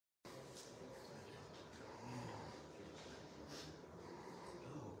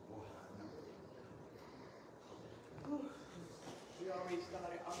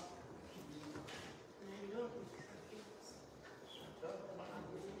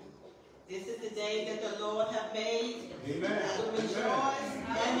This is the day that the Lord hath made. Amen. I will rejoice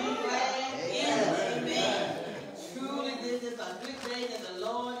and be glad in it. Amen. Truly, this is a good day that the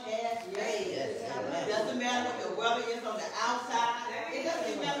Lord has made. It doesn't matter what the weather is on the outside. It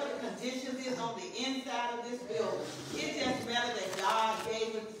doesn't matter what the conditions is on the inside of this building. It just matters that God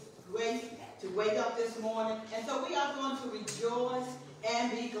gave us grace to wake up this morning. And so we are going to rejoice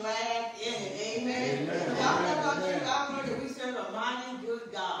and be glad in it. Amen. So I don't know about you, I know that we serve a mighty good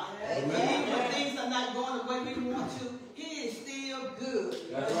God. Even when things are not going the way we want to, He is still good.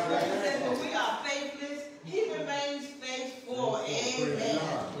 The Scripture says when we are faithless, He remains faithful. Amen.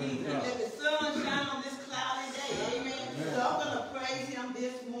 Let the sun shine on this cloudy day. Amen. So I'm going to praise Him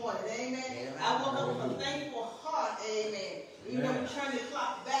this morning. Amen. I woke up with a thankful heart. Amen. Even when we turn the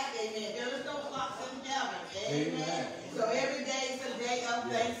clock back, amen. There is no clocks in heaven. Amen. So every day is a day of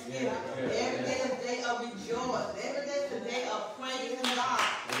thanksgiving. Every day is a day of rejoicing. Every day is a day of praising God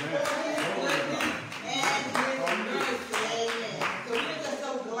for His goodness and His mercy. Amen. So we're just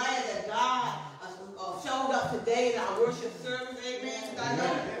so glad that God showed up today in our worship service. Amen. I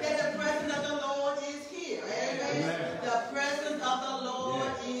know that the presence of the Lord is here. Amen. The presence of the Lord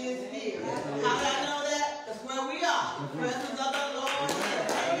is here. How do I know that? That's where we are. The presence of the Lord is here.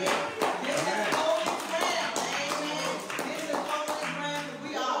 Amen. This is holy ground. Amen. This is holy ground because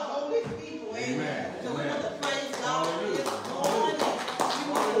we are holy people. Amen. So we want to praise God this morning. We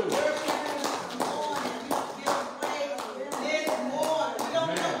want to worship Him this morning. We want to give Him praise this morning. We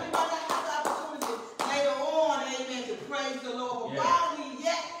don't know. We might not have the opportunity later on, amen, to praise the Lord. But while we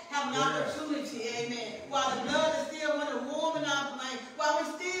yet have an opportunity, amen, while the blood is still running warm in our brain, while we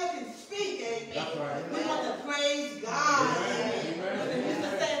still can speak, amen, we want to praise God. Amen. But it used to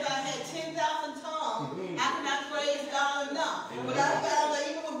say if I had 10,000 tongues, I could not praise God enough. But I found that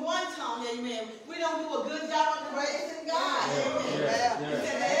even with one tongue, amen, we don't do a good job of praising God. Amen. He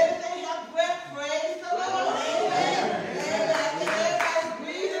said everything have breath, praise the Lord. Amen. Amen. Everybody's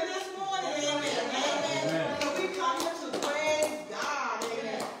breathing this morning. Amen. Amen. So we come here to praise God.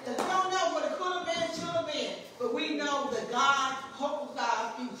 Amen. Because we don't know what it could have been, should have been. But we know that God hopes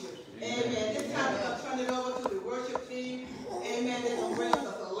our future. Amen. This time we're going to turn it over to the worship team. Amen. They're going to bring us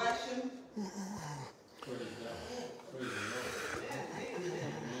a selection. Praise God. Praise the Lord. Amen.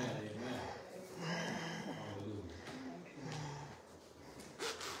 Amen.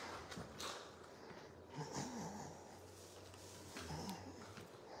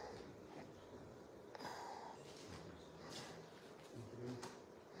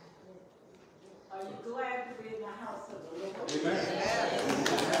 Hallelujah. Are you glad to be in the house of the Lord?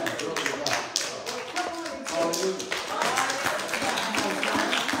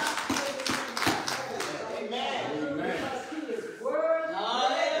 Amen. Because He is worthy.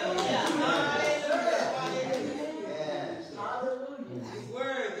 Hallelujah. Hallelujah. He's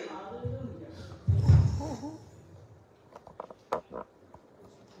worthy. Hallelujah.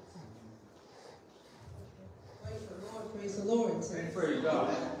 Praise the Lord. Praise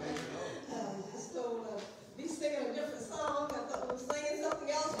God. Be singing a different song. I thought we were singing something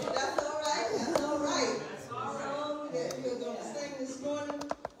else, but that's all right. That's all right. The song that we're going to sing this morning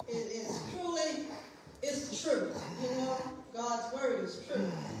is truly, it's true. You know, God's word is true.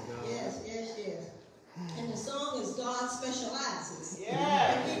 Yes, yes, yes. And the song is God Specializes. We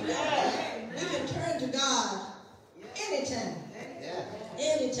can turn to God anytime.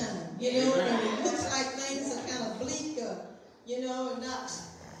 Anytime. You know, when it looks like things are kind of bleak, you know, not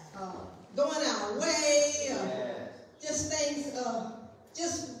going our way, just things,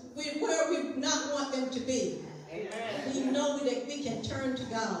 where we not want them to be. Amen. We know that we can turn to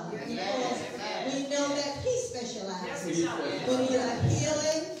God because we know that He specializes. When we need our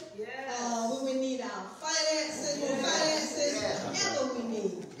healing, when we need our finances, whatever we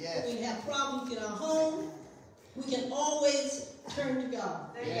need. When we have problems in our home, we can always turn to God.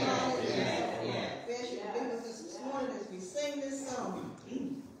 We ask you to be with us this morning as we sing this song.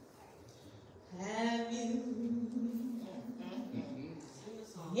 Have you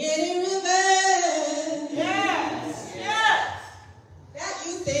any river that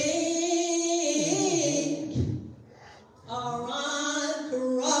you think are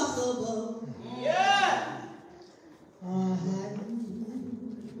uncrossable? Or have you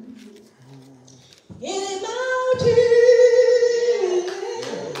any mountain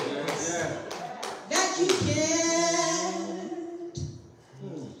that you can't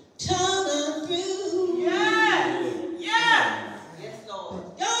tunnel through? Yes, Lord.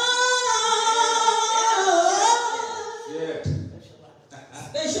 God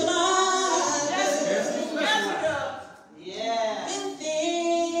specializes in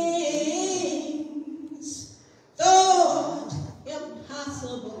things thought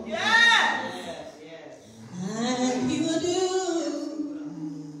impossible.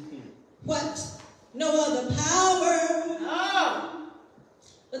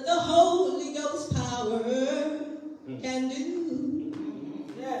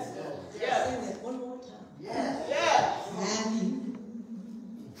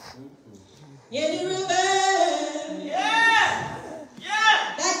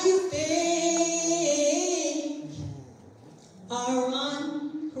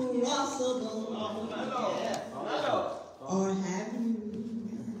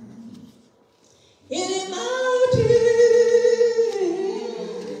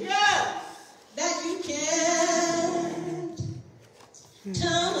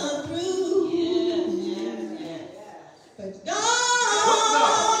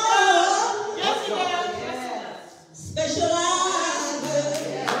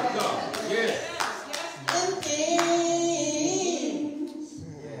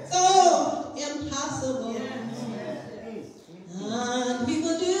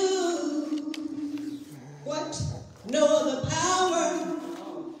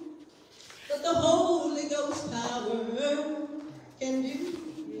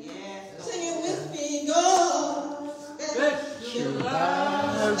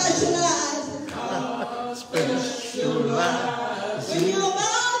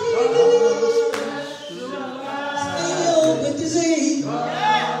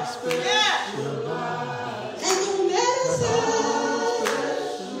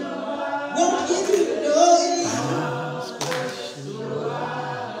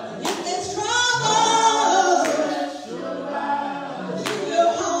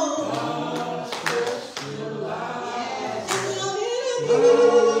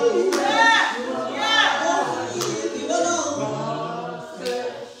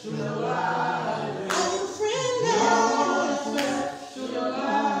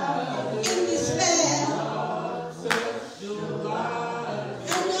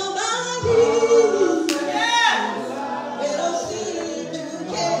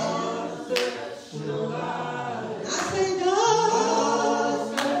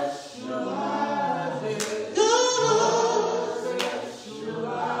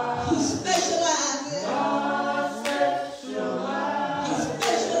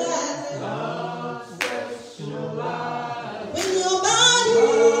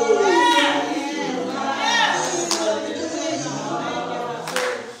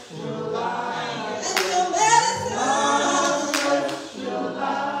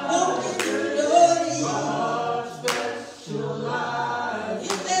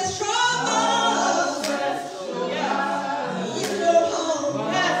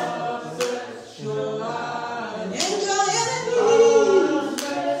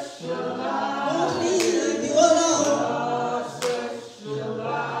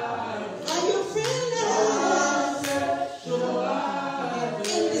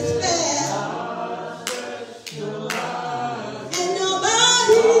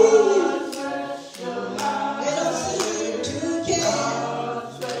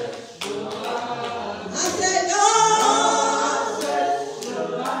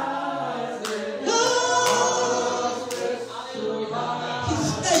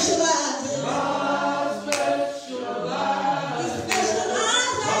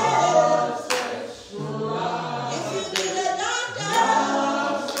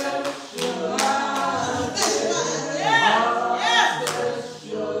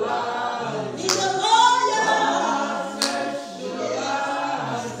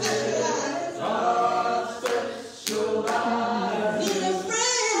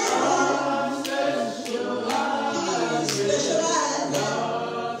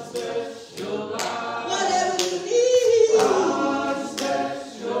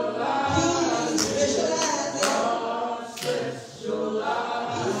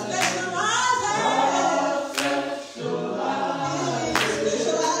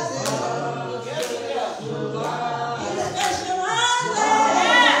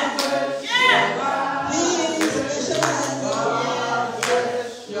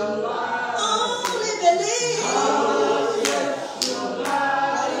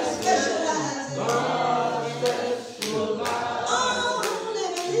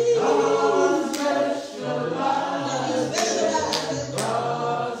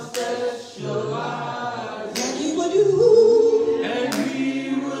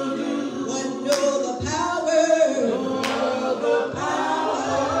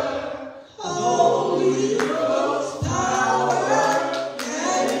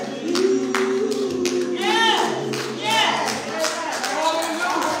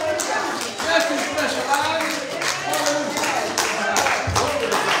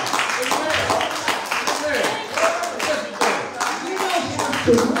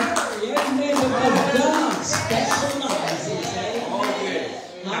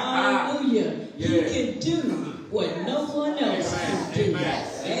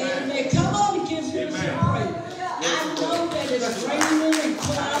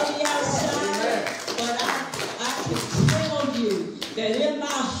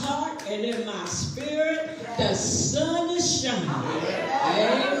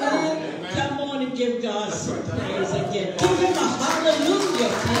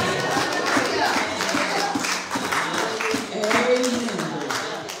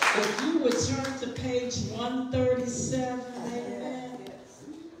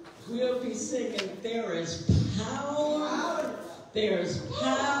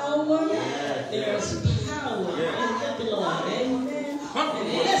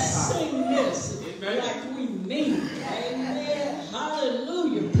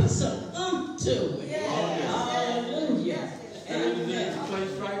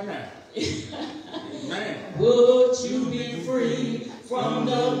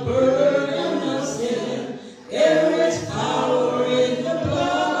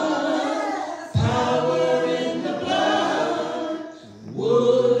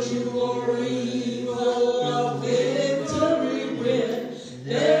 Would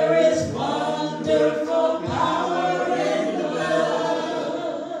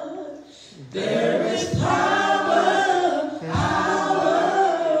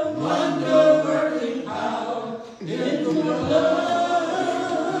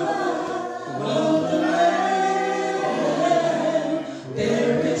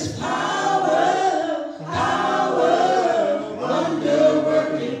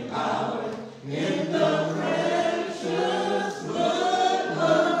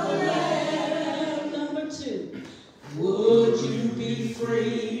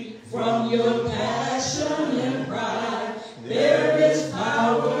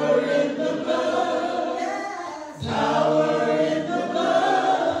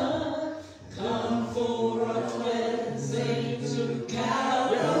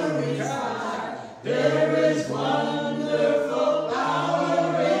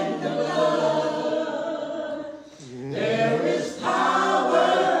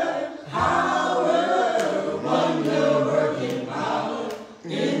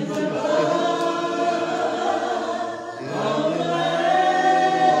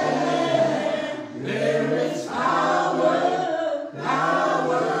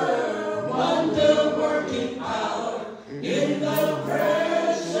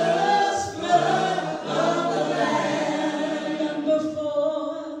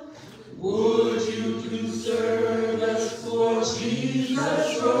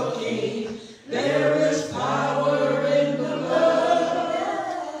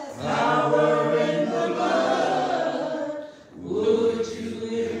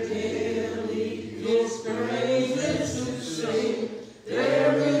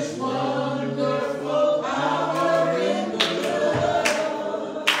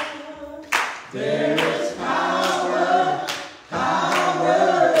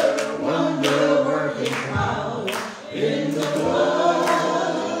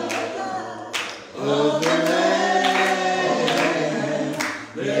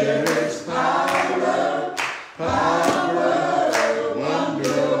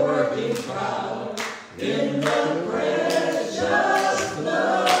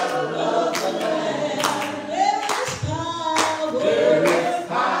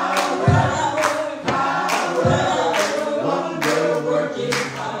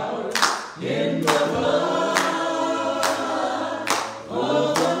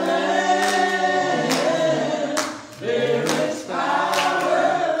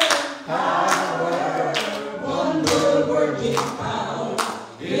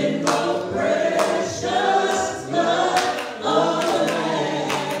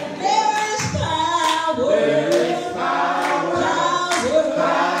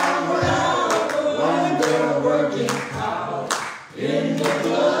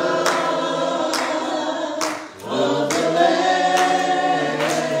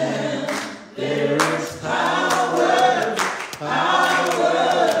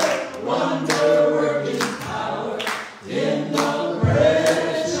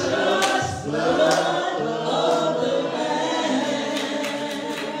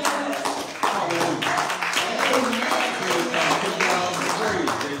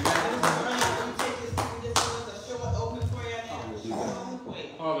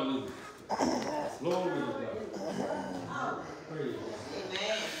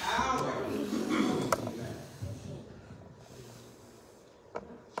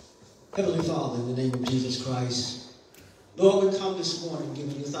Heavenly Father, in the name of Jesus Christ, Lord, we come this morning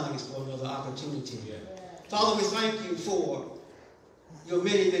giving you thanks for another opportunity. Yeah. Father, we thank you for your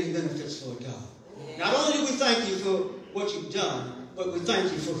many, many benefits, Lord God. Yeah. Not only do we thank you for what you've done, but we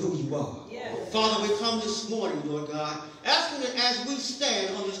thank you for who you are. Yeah. Father, we come this morning, Lord God, asking that as we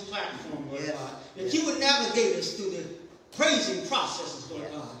stand on this platform, Lord God, that you would navigate us through the praising processes, Lord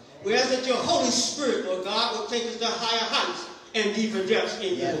God. We ask that your Holy Spirit, Lord God, will take us to higher heights and deeper depths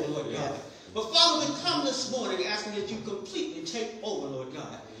in you, Lord God. But Father, we come this morning asking that you completely take over, Lord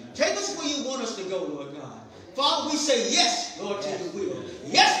God. Take us where you want us to go, Lord God. Father, we say yes, Lord, to your will.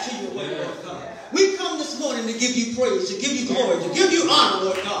 Yes to your way, Lord God. We come this morning to give you praise, to give you glory, to give you honor,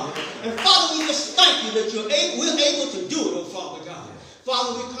 Lord God. And Father, we just thank you that we're able to do it, oh Father God.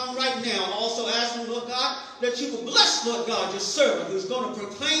 Father, we come right now also asking, Lord God, that you will bless, Lord God, your servant who's going to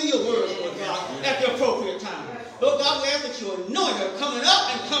proclaim your words, Lord God, at the appropriate time. Lord God, we ask that you anoint her coming up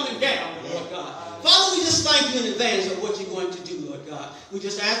and coming down, Lord God. Father, we just thank you in advance of what you're going to do, Lord God. We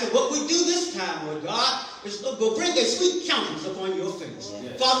just ask that what we do this time, Lord God, will bring a sweet countenance upon your face.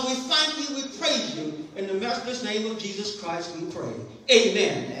 Father, we thank you, we praise you. In the matchless name of Jesus Christ, we pray.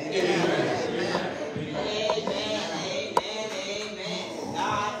 Amen. Amen. Amen. Amen.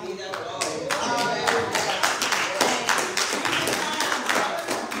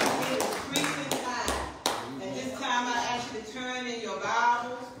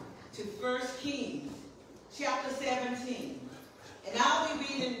 Chapter 17. And I'll be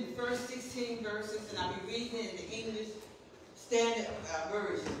reading the first 16 verses, and I'll be reading it in the English Standard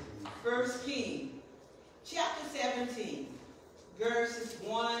Version. 1 Kings, chapter 17. verses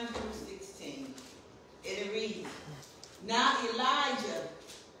 1 through 16. And it reads, Now Elijah,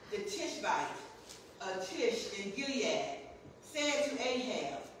 the Tishbite of Tish in Gilead, said to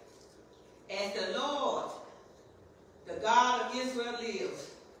Ahab, As the Lord, the God of Israel lives,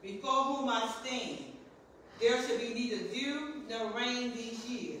 before whom I stand, there shall be neither dew nor rain these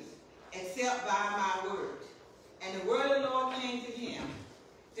years, except by my word. And the word of the Lord came to him,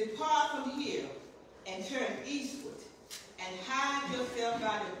 Depart from here, and turn eastward, and hide yourself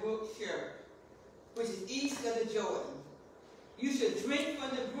by the brook Cherith, which is east of the Jordan. You shall drink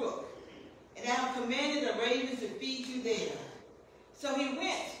from the brook, and I have commanded the ravens to feed you there. So he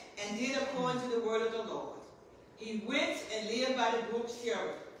went and did according to the word of the Lord. He went and lived by the brook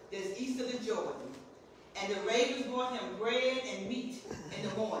Cherith, that is east of the Jordan. And the ravens brought him bread and meat in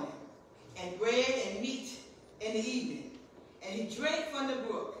the morning, and bread and meat in the evening. And he drank from the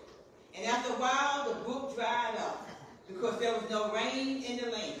brook. And after a while the brook dried up, because there was no rain in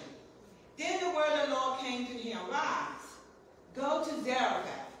the land. Then the word of the Lord came to him, Rise, go to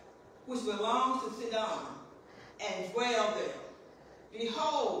Zarephath, which belongs to Sidon, and dwell there.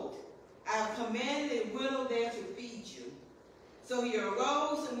 Behold, I have commanded a widow there to feed you. So he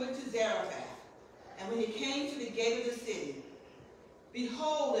arose and went to Zarephath. And when he came to the gate of the city,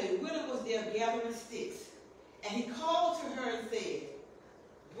 behold, a widow was there gathering sticks. And he called to her and said,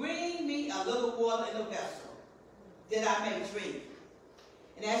 Bring me a little water in a vessel, that I may drink.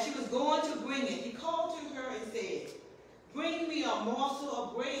 And as she was going to bring it, he called to her and said, Bring me a morsel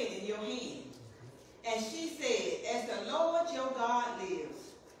of bread in your hand. And she said, As the Lord your God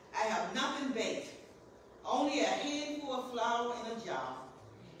lives, I have nothing baked, only a handful of flour in a jar,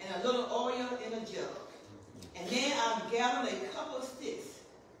 and a little oil in a jug. And then I've gathered a couple of sticks,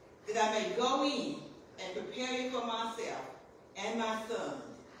 that I may go in and prepare it for myself and my son,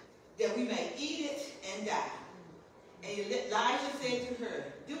 that we may eat it and die. And Elijah said to her,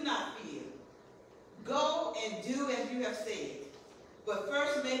 Do not fear. Go and do as you have said. But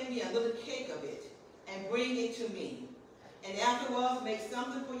first make me a little cake of it, and bring it to me. And afterwards make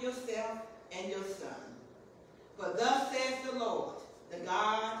something for yourself and your son. For thus says the Lord, the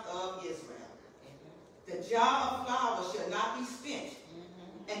God of Israel, the jar of flour shall not be spent,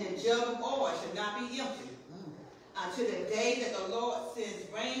 and the jug of oil shall not be empty, until the day that the Lord sends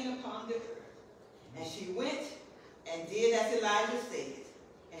rain upon the earth. And she went and did as Elijah said.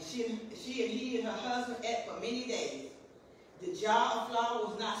 And she and he and her husband ate for many days. The jar of flour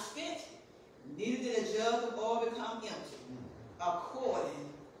was not spent, neither did the jug of oil become empty, according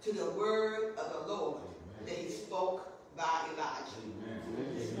to the word of the Lord that he spoke by Elijah.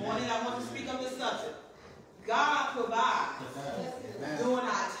 This morning I want to speak on the subject. God provides during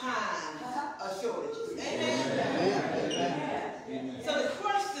our time of shortages. Amen. So the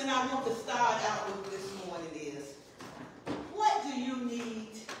question I want to start out with this morning is, what do you need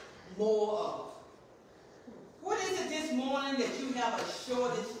more of? What is it this morning that you have a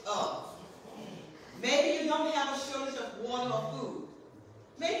shortage of? Maybe you don't have a shortage of water or food.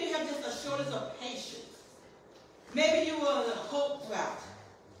 Maybe you have just a shortage of patience. Maybe you were in a hope drought,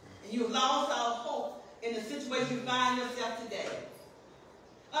 and you lost all hope in the situation you find yourself today.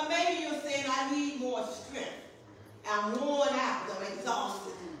 Or maybe you're saying, I need more strength. I'm worn out, I'm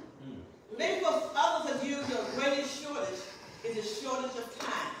exhausted. Maybe for others of you, your greatest shortage is a shortage of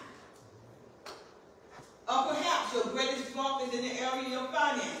time. Or perhaps your greatest drop is in the area of your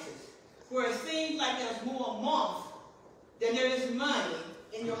finances, where it seems like there's more a month than there is money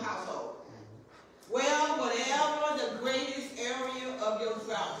in your household. Well, whatever the greatest area of your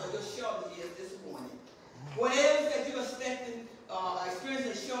drought or your shortage is this morning, whatever that you're experiencing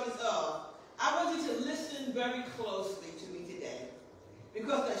a shortage of, I want you to listen very closely to me today.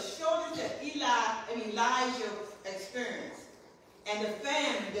 Because the shortage that Elijah experienced and the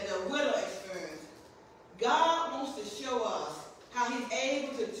famine that the widow experienced, God wants to show us how he's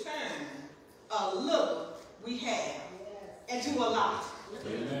able to turn a little we have into a lot.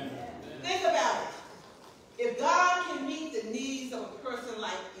 Amen. Think about it. If God can meet the needs of a person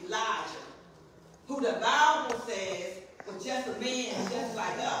like Elijah, who the Bible says was just a man just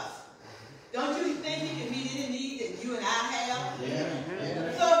like us, don't you think he can meet any need that you and I have?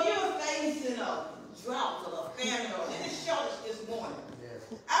 Yeah. So if you're facing a drought or a famine or any shortage this morning,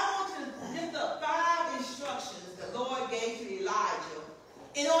 I want you to lift up 5 instructions the Lord gave to Elijah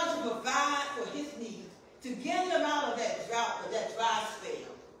in order to provide for his needs, to get him out of that drought or that dry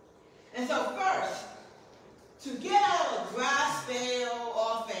spell. And so first, to get out of a dry spell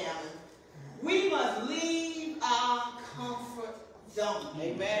or famine, we must leave our comfort zone.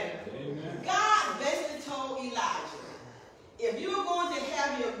 Amen. God basically told Elijah, if you're going to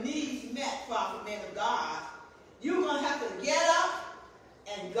have your needs met, prophet, man of God, you're going to have to get up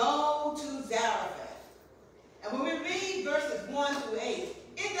and go to Zarephath. And when we read verses 1 through 8,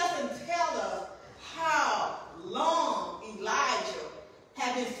 it doesn't tell us how long Elijah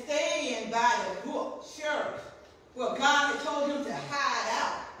had been staying by the brook Cherith, where God had told him to hide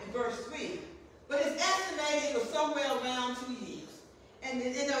out in verse 3. But it's estimated it was somewhere around 2 years. And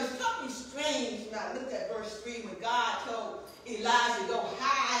there was something strange when I looked at verse 3 when God told Elijah to go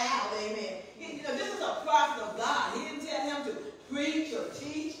hide out, amen. This is a prophet of God. He didn't tell him to preach or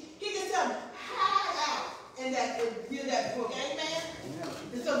teach. He just told him, hide out in that brook, amen.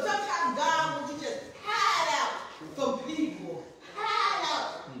 And so sometimes God wants you to just hide out from people, hide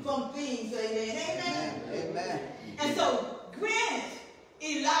out from things, amen. Amen. And so, granted,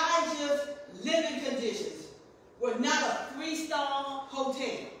 Elijah's living conditions were not a 3-star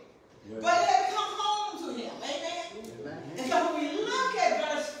hotel, but it had come home to him, amen. And so when we look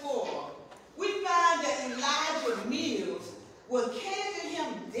at verse 4, we find that Elijah's meals were catered to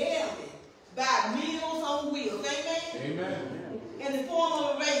him daily by meals on wheels, amen. In the form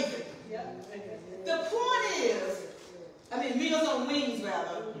of a raven. The point is, meals on wings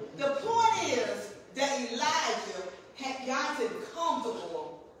rather. The point is that Elijah had gotten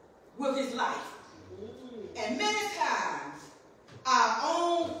comfortable with his life. And many times, our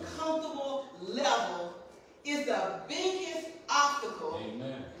own comfortable level is the biggest obstacle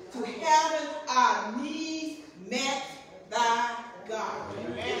to having our needs met by God.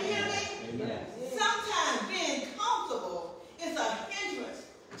 Amen. You hear me? Amen. Sometimes being comfortable is a hindrance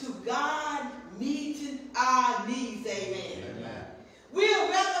to God meeting our needs. Amen. Amen. We'll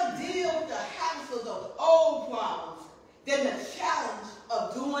rather deal with the hassles of old problems than the challenge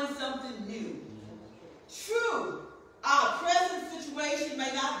of doing something new. True, our present situation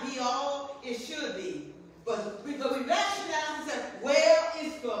may not be all it should be, but we rationalize and say, well,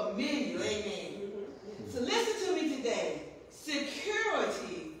 it's familiar, amen. So listen to me today.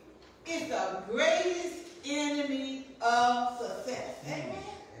 Security is the greatest enemy of success. Amen.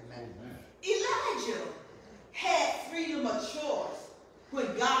 Elijah had freedom of choice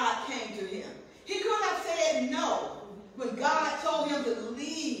when God came to him. He could have said no when God told him to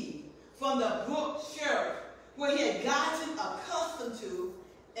leave from the brook Cherith, where he had gotten accustomed to,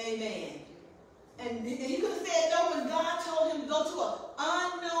 amen. And he could have said no when God told him to go to an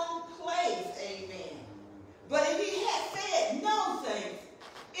unknown place, amen. But if he had said no, saints,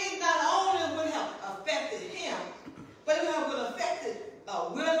 it not only would have affected him, but it would have affected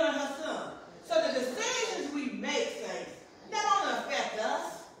Willow and her son. So the decisions we make, saints, not only affect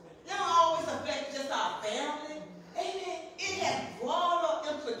us, they don't always affect just our family, amen. It has broader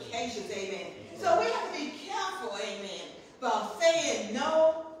implications, amen. So we have to be careful, amen, about saying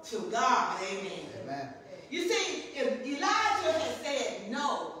no to God, amen. Amen. You see, if Elijah had said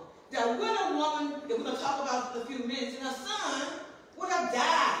no, the widow woman that we're going to talk about in a few minutes, and her son would have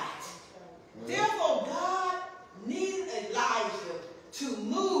died. Therefore, God needed Elijah to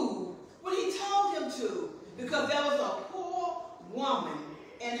move when he told him to, because there was a poor woman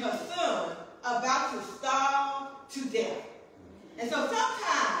and her son about to starve to death. And so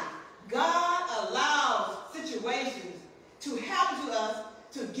sometimes God allows situations to happen to us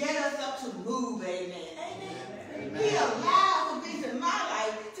to get us up to move, amen. Amen. He allowed some things in my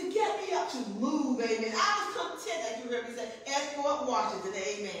life to get me up to move, amen. I was content, as you heard me say, at Fort Washington,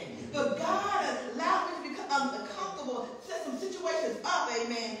 amen. But God allowed me to become uncomfortable, set some situations up,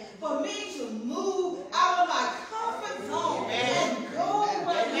 amen, for me to move out of my comfort zone and go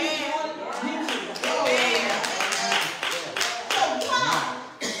where He wanted me to go, amen. So God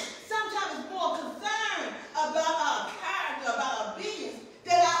sometimes is more concerned about our character, about our obedience,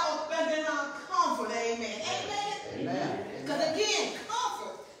 than our comfort, amen. Amen. Because again,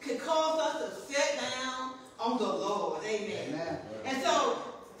 comfort can cause us to sit down on the Lord, amen. And so,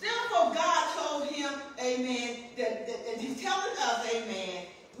 therefore, God told him, amen, that he's telling us, amen,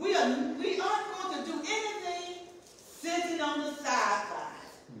 we aren't going to do anything sitting on the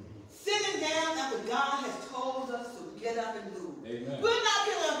sidelines, sitting down after God has told us to get up and move. Amen. We're not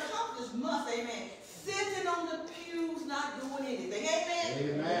going to accomplish much, amen, sitting on the pews not doing anything,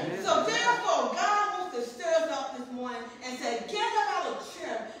 amen. So therefore, God wants to stir us up this morning and say, get up out of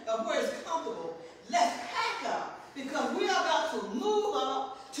chair of where it's comfortable. Let's pack up, because we are about to move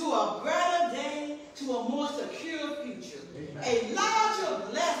up to a brighter day, to a more secure future. Amen. A larger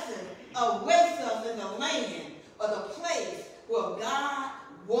blessing awaits us in the land or the place where God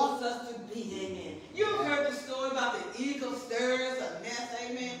wants us to be, amen. You've heard the story about the eagle stirs a nest,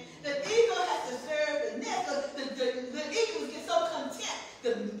 amen. The eagle has to stir the nest, because the eagles get so content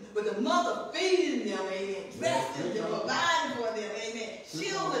with the mother feeding them, amen, dressing them, providing for them, amen,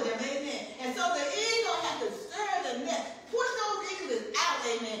 shielding them, amen. And so the eagle has to stir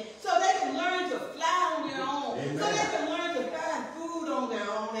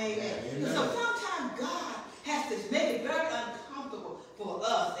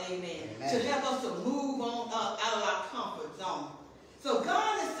So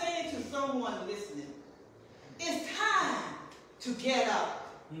God is saying to someone listening, it's time to get up.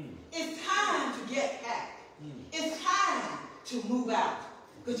 It's time to get packed. It's time to move out.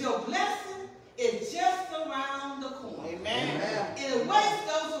 Because your blessing is just around the corner. Amen. And it waits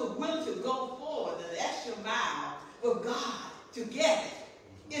those who are willing to go forward an extra mile with God to get it.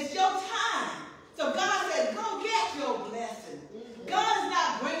 It's your time. So God said, go get your blessing. God is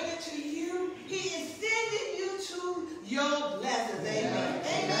not bringing it to you. He is sending you to your blessings. Amen.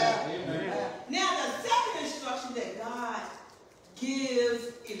 Amen. Now, the second instruction that God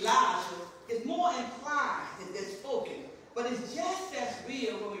gives Elijah is more implied than spoken, but it's just as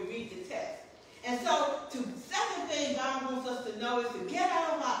real when we read the text. And so, the second thing God wants us to know is to get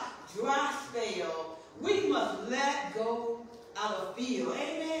out of our dry spell, we must let go our field.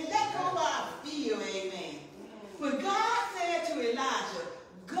 Amen. Let go of our field. Amen. When God said to Elijah,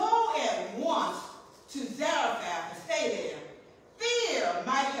 go at once to Zarephath and stay there, fear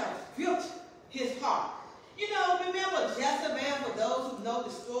might have gripped his heart. You know, remember Jezebel, for those who know the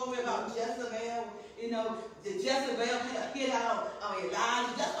story about Jezebel? You know, the Jezebel had a hit out on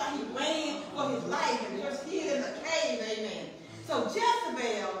Elijah. That's why he ran for his life and just hid in a cave. Amen. So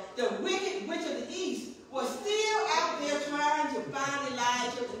Jezebel, the wicked witch of the east, was still out there trying to find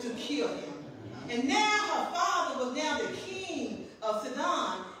Elijah to kill him. And now her father was now the king of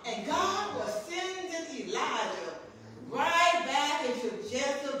Sidon, and God was sending Elijah right back into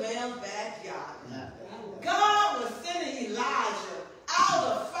Jezebel's backyard. God was sending Elijah out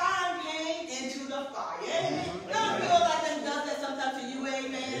of frying pan into the fire. Amen. Don't feel like that does that sometimes to you,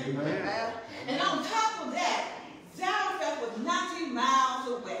 amen? Amen. And on top of that, Zarephath was 90 miles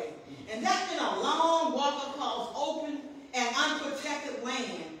away. And that meant a long walk across open and unprotected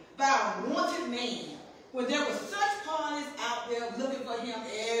land by a wanted man, when there were such parties out there looking for him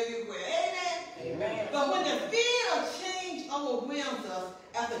everywhere. Amen? Amen. But when the fear of change overwhelms us,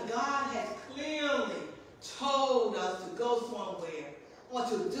 after God has clearly told us to go somewhere or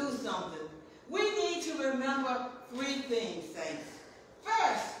to do something, we need to remember three things, saints.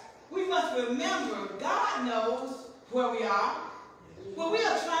 First, we must remember God knows where we are. When we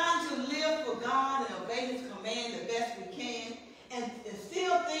are trying to live for God and obey his command the best we can, and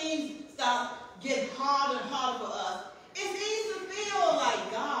still things start getting harder and harder for us, it's easy to feel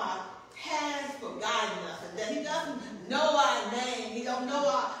like God has forgotten us and that he doesn't know our name, he don't know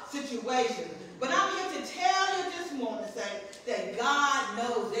our situation. But I'm here to tell you this morning, say, that God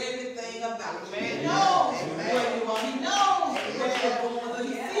knows everything about you. He knows where you are. He knows where you're going through.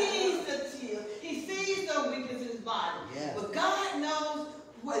 He sees the tears. He sees the weakness in his body. But God knows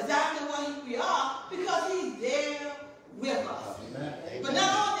exactly where we are because he's there with us. But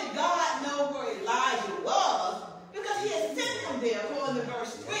not only did God know where Elijah was, because he had sent him there, according to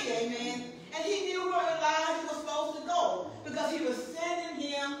verse 3, amen. And he knew where Elijah was supposed to go because he was sending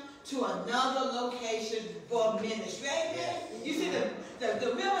him to another location for ministry. Amen. You see,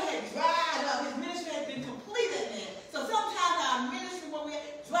 the river had dried up. His ministry had been completed, man. So sometimes our ministry, when we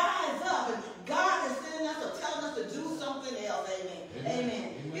dries up, and God is sending us or telling us to do something else. Amen.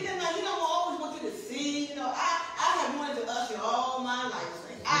 Amen. He don't always want you to sing. You know, I have wanted to usher all my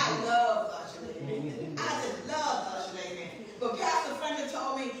life. I love ushering. Amen. I just love ushering. Amen. But Pastor Franklin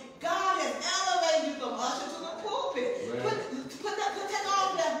told me God has elevated you from usher to the pulpit. Right. Take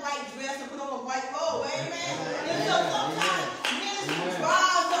off that white dress and put on a white robe. Amen. And so sometimes ministry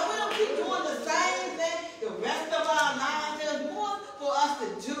dries up. We don't keep doing the same thing the rest of our lives. There's more for us to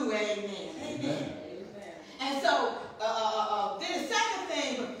do. Amen. Amen. And so then the second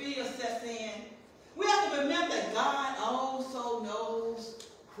thing when fear sets in, we have to remember that God also knows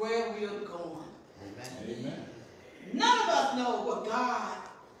where we're going. Amen. None of us know what God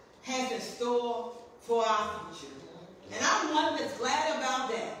has in store for our future. And I'm one that's glad about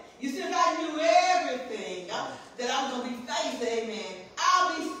that. You see, if I knew everything that I was going to be faced, amen,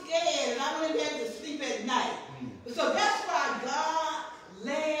 I'll be scared and I wouldn't be able to sleep at night. So that's why God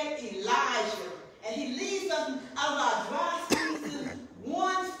led Elijah. And he leads us out of our dry season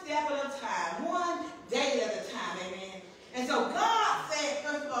one step at a time, one day at a time, amen. And so God said,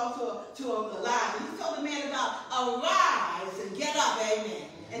 first of all, to Elijah, he told the man about arise and get up, amen.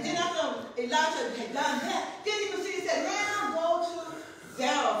 And then after Elijah had done that, then he proceeded and said, now go to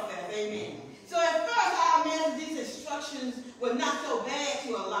Zarephath, amen. So at first, I imagine these instructions were not so bad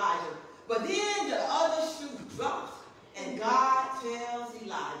to Elijah. But then the other shoe drops, and God tells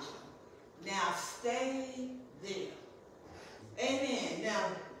Elijah, now stay there. Amen.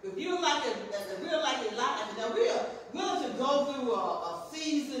 Now, if you're like Elijah, now we are willing to go through a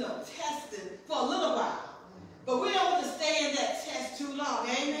season of testing for a little while. But we don't want to stay in that test too long.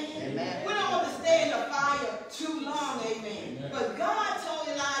 Amen. Amen. We don't want to stay in the fire too long. Amen. But God told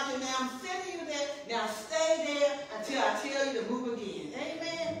Elijah, now I'm sending you there. Now stay there until I tell you to move again.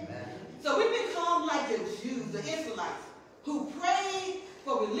 Amen. So we become like the Jews, the Israelites, who prayed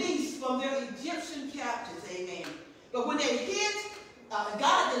for release from their Egyptian captives. Amen. But when they hit,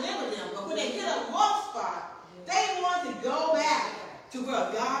 God delivered them. But when they hit a rough spot, they wanted to go back to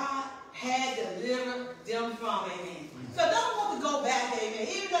where God had delivered them from. Amen. So don't want to go back. Amen.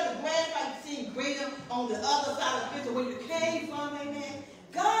 Even though the grass might seem greener on the other side of the picture where you came from. Amen.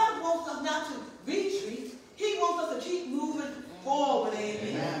 God wants us not to retreat. He wants us to keep moving forward.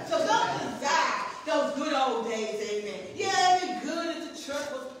 Amen. So don't desire those good old days. Amen. Yeah, it'd be good if the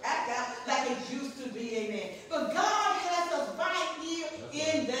church was packed out like it used to be. Amen. But God has us right here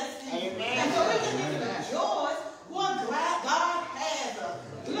in that season. And so we just need to rejoice what God has us.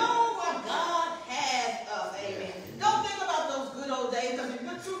 Know what God has us. Amen. Don't think about those good old days, because if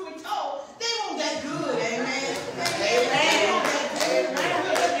the truth be told, they weren't that good. Amen. They weren't that good.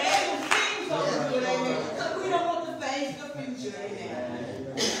 They don't seem so good. Amen. Because we don't want to face the future.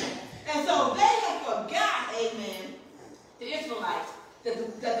 Amen. And so they have forgot, amen, the Israelites, that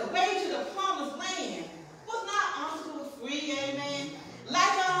the way to the promised land was not obstacle-free. Amen.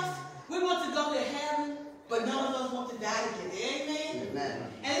 Like us, we want to go to heaven, but none of us want to die to get there. Amen. Amen.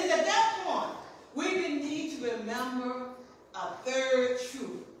 And it's at that point we need to remember a third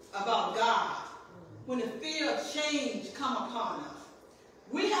truth about God. When the fear of change come upon us,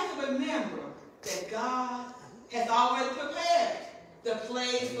 we have to remember that God has already prepared the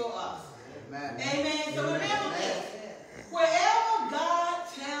place for us. Amen. Amen. So remember this. Wherever God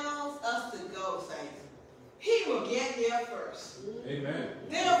tells us to go, saints, He will get there first. Amen.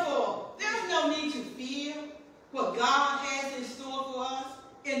 Therefore, there's no need to fear what God has in store for us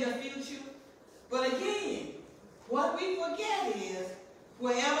in the future. But again, what we forget is,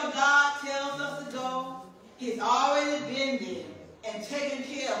 wherever God tells us to go, He's already been there and taken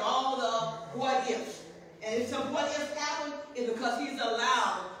care of all the what ifs. And if some what ifs happen, it's because He's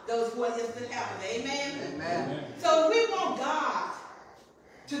allowed those what ifs to happen. Amen? Amen. So we want God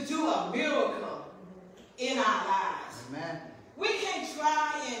to do a miracle in our lives. Amen. We can't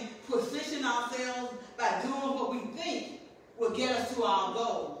try and position ourselves by doing what we think will get us to our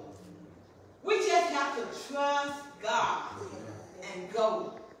goal. We just have to trust God and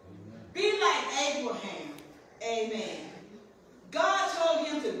go. Be like Abraham. Amen. God told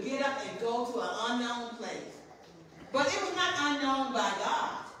him to get up and go to an unknown place. But it was not unknown by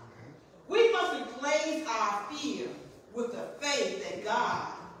God. We must replace our fear with the faith that God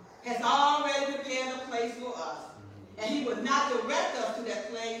has already prepared a place for us. And He would not direct us to that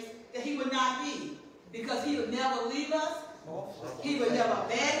place that He would not be. Because He would never leave us. He would never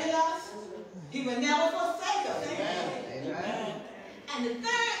abandon us. He would never forsake us. Amen. Amen. And the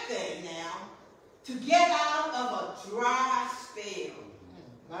third thing now, to get out of a dry spell,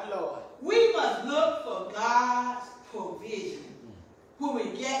 My Lord. we must look for God's provision when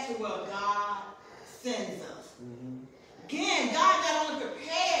we get to where God sends us. Again, God not only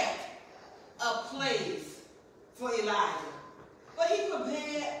prepared a place for Elijah, but He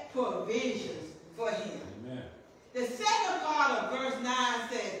prepared provisions for him. Amen. The second part of verse 9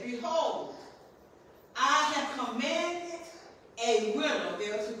 says, behold, I have commanded a widow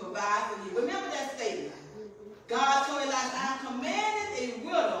there to provide for you. Remember that statement. God told Elijah, I have commanded a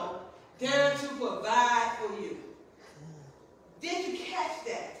widow there to provide for you. Did you catch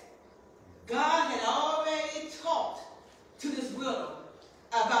that? God had already talked to this widow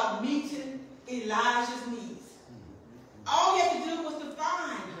about meeting Elijah's needs. All he had to do was to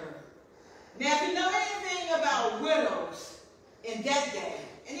find her. Now, if you know anything about widows in that day,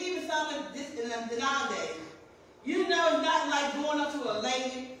 and even some in our day, you know it's not like going up to a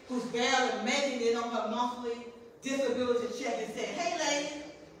lady who's barely making it on her monthly disability check and saying, hey lady,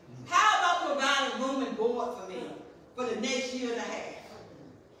 how about providing room and board for me for the next year and a half?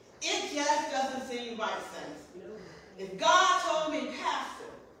 It just doesn't seem right, saints. If God told me, Pastor,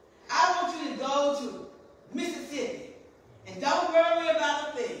 I want you to go to Mississippi and don't worry about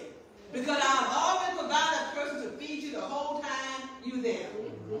a thing, because I've already provided a person to feed you the whole time you're there.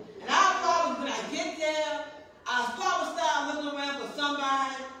 And I'll probably, when I get there, I'll probably start looking around for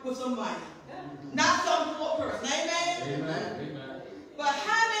somebody with some money. Not some poor person. Amen? Amen. Amen. But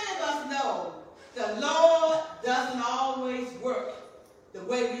how many of us know the Lord doesn't always work the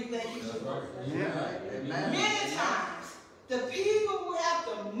way we think He should work? Amen. Many times, the people who have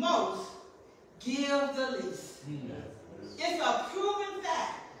the most give the least. It's a proven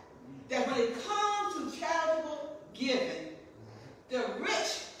fact that when it comes to charitable giving, the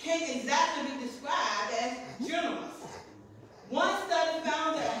rich can't exactly be described as generous. One study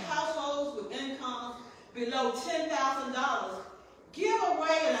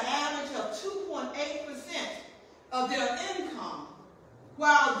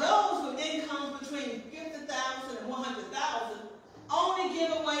while those with incomes between 50,000 and 100,000 only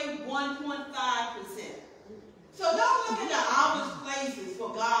give away 1.5%. So don't look at the obvious places for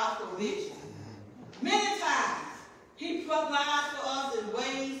God's provision. Many times, He provides for us in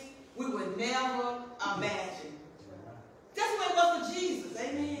ways we would never imagine. That's what it was for Jesus,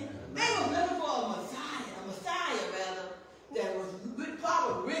 amen? They were looking for a Messiah rather, that was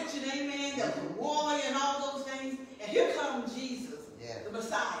probably rich and amen, that was a warrior and all those things. And here comes Jesus, the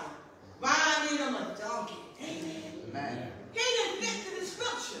Messiah, riding on a donkey, amen? He didn't fit the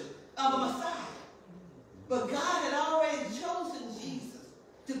description of a Messiah. But God had already chosen Jesus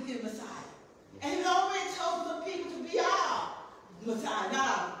to be the Messiah. And He had already chosen the people to be our Messiah,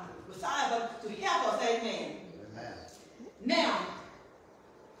 not our Messiah, but to help us, amen? Now,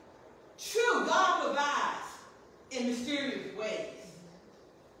 true, God provides in mysterious ways.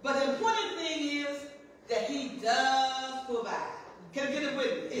 But the important thing is that He does provide. Can I get it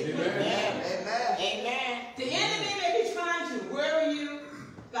with me? Amen. The enemy may be trying to worry you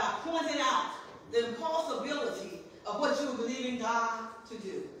by pointing out the impossibility of what you believe in God to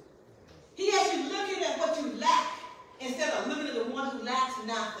do. He has you looking at what you lack instead of looking at the one who lacks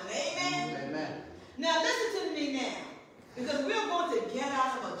nothing. Amen? Now listen to me now, because we're going to get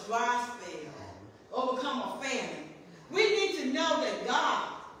out of a dry spell, overcome a famine. We need to know that God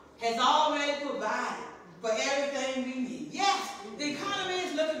has already provided for everything we need. Yes, the economy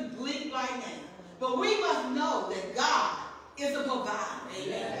is looking bleak right now, but we must know that God is a provider.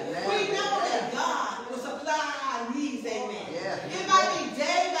 Amen. We know that God will supply our needs. Amen. It might be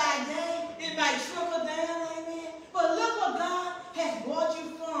day by day. It might trickle down. Amen. But look what God has brought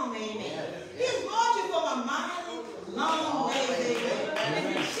you from. Amen. He's brought you from a mighty long way. Amen. And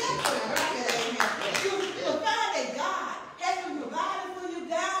you check the record. Amen. You'll find that God has been providing for you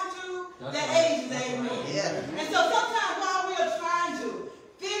down to that age. Amen. And so sometimes while we are trying to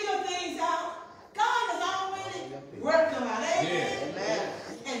figure things out, God has already worked them out. Amen.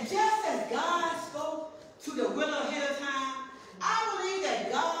 And just as God spoke to the widow ahead of time, I believe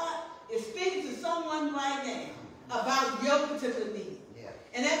that God is speaking to someone right now about your particular need.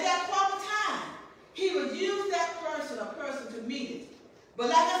 And at that proper time, He would use that person or person to meet it. But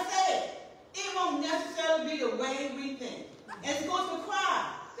like I said, it won't necessarily be the way we think. And it's going to require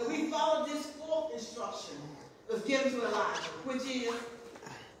that we follow this fourth instruction that was given to Elijah, which is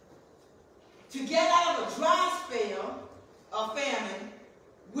to get out of a dry spell of famine,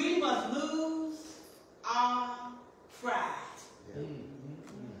 we must lose our pride.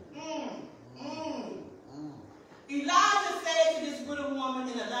 Elijah said to this widow woman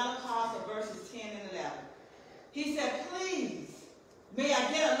in the latter parts of verses 10 and 11, he said, please, may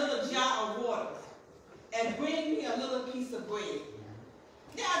I get a little jar of water and bring me a little piece of bread.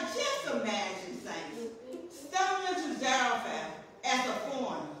 Now just imagine, saints, stumbling to Zarephath as a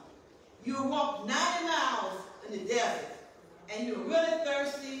foreigner. You walk 90 miles in the desert, and you're really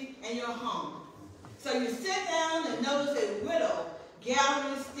thirsty and you're hungry. So you sit down and notice a widow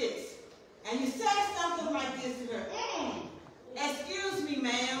gathering sticks. And you say something like this to her, excuse me,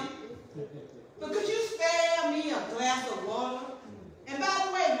 ma'am, but could you spare me a glass of water? And by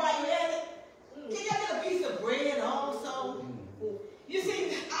the way, while you're at it, can you get a piece of bread also? You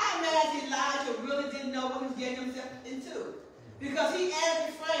see, I imagine Elijah really didn't know what he was getting himself into, because he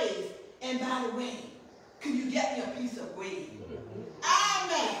added the phrase, and by the way, could you get me a piece of bread? I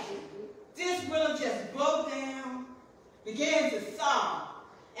imagine this widow just broke down, began to sob,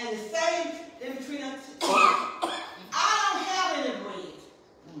 and the same in between us. I don't have any bread.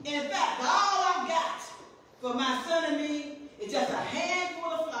 In fact, all I've got for my son and me is just a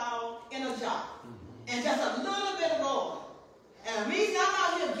handful of flour in a jar and just a little bit of oil. And the reason I'm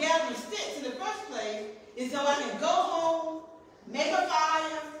out here gathering sticks in the first place is so I can go home, make a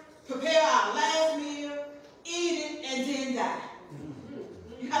fire, prepare our last meal, eat it, and then die.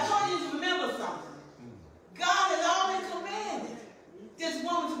 I told you to remember something. God has already commanded this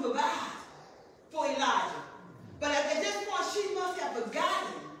woman to provide for Elijah. But at this point, she must have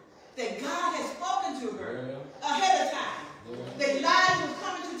forgotten that God had spoken to her ahead of time. That Elijah was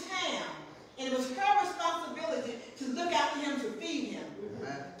coming to town, and it was her responsibility to look after him, to feed him.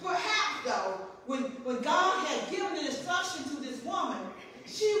 Perhaps, though, when God had given the instruction to this woman,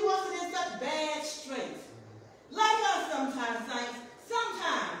 she wasn't in such bad straits. Like us sometimes, saints,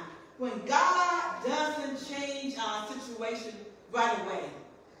 sometimes when God doesn't change our situation right away,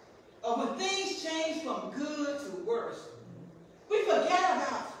 or when things change from good to worse, we forget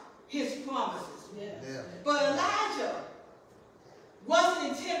about His promises. But Elijah wasn't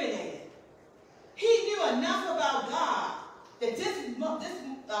intimidated. He knew enough about God that this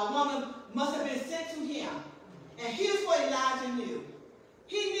woman must have been sent to him. And here's what Elijah knew.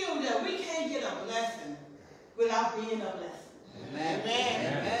 he knew that we can't get a blessing without being a blessing. Amen.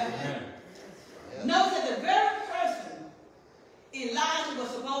 Amen. Notice that the very person Elijah was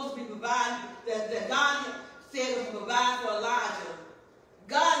supposed to be providing, that God said was to provide for Elijah,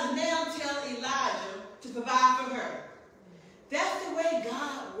 God is now telling Elijah to provide for her. That's the way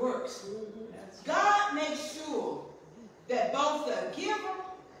God works. God makes sure that both the giver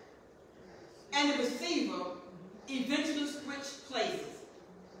and the receiver eventually switch places.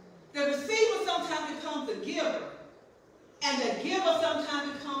 The receiver sometimes becomes the giver, and the giver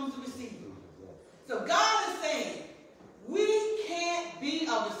sometimes becomes the receiver. So God is saying, we can't be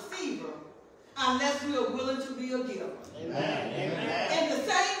a receiver unless we are willing to be a giver. Amen. Amen. In the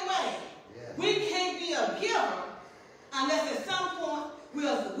same way, we can't be a giver unless at some point we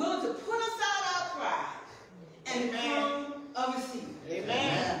are willing to put aside our pride and become a receiver.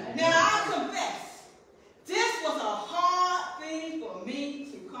 Amen. Now I confess, this was a hard thing for me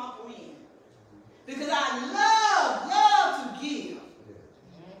to comprehend because I love to give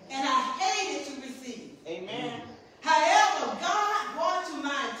and I hated to receive. Amen. However, God brought to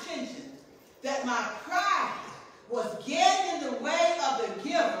my attention that my pride was getting in the way of the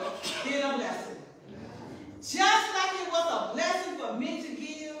giver being a blessing. Just like it was a blessing for me to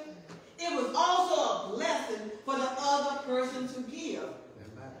give, it was also a blessing for the other person to give.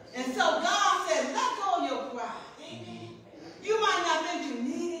 And so God said, let go of your pride. Amen. You might not think you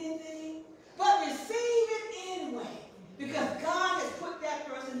need anything, but receive it anyway. Because God has put that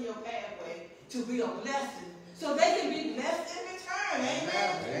person in your pathway to be a blessing so they can be blessed in return.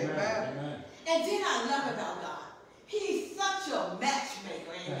 Amen. Amen. And then I love about God. He's such a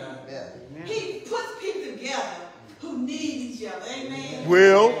matchmaker. Amen. He puts people together who need each other. Amen.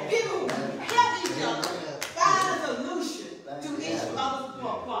 People who help each other find a solution to each other's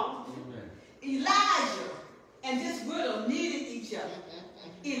problems. Elijah and this widow needed each other.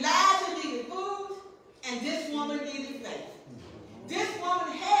 Elijah needed food, and this woman needed faith. This woman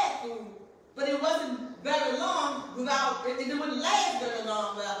had food, but it wasn't very long it wouldn't last very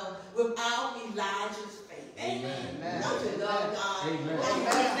long, rather, without Elijah's faith. Amen. Amen. Don't you love God? Amen.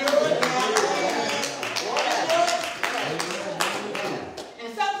 And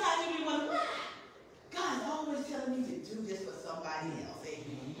sometimes you be wondering, why? God's always telling me to do this for somebody else.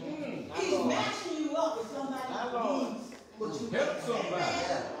 Amen. He's matching you up with somebody who needs what you Help need. somebody.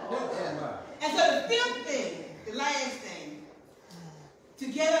 Amen. Help somebody. And so the fifth thing, the last thing, to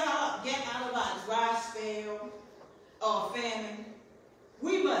get out of our dry spell or famine,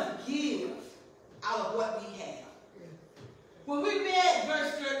 we must give out of what we have. When we read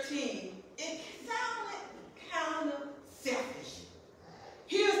verse 13, it sounded kind of selfish.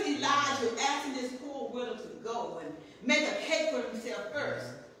 Here's Elijah asking this poor widow to go and make a cake for himself first,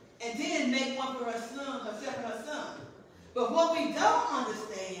 and then make one for herself and her son. But what we don't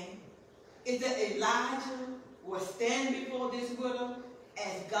understand is that Elijah was standing before this widow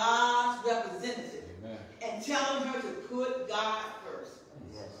as God's representative. Amen. And telling her to put God first.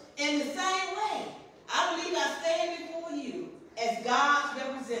 In the same way, I believe I stand before you as God's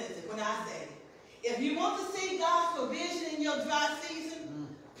representative when I say, if you want to see God's provision in your dry season,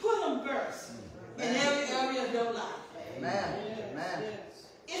 put him first in every area of your life. Amen. Amen.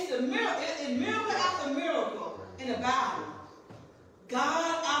 It's a miracle, in miracle after miracle in the Bible.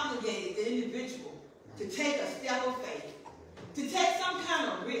 God obligated the individual to take a step of faith, to take some kind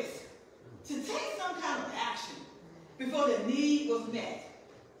of risk, to take some kind of action before the need was met.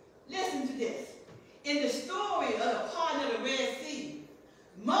 Listen to this. In the story of the parting of the Red Sea,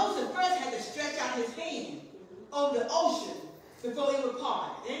 Moses first had to stretch out his hand over the ocean before it was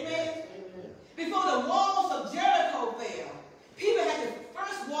parted. Amen? Before the walls of Jericho fell, people had to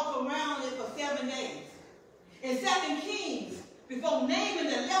first walk around it for 7 days. In 2 Kings, before Naaman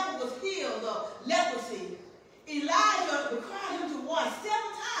the leper was healed of leprosy, Elijah required him to wash 7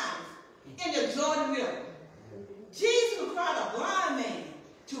 times in the Jordan River. Jesus required a blind man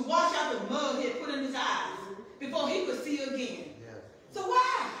to wash out the mud he had put in his eyes before he could see again. So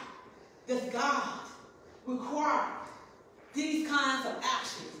why does God require these kinds of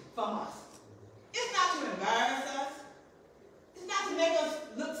actions from us? It's not to embarrass us. It's not to make us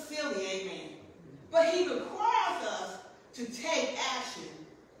look silly, amen. But he requires us to take action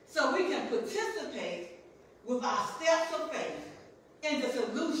so we can participate with our steps of faith in the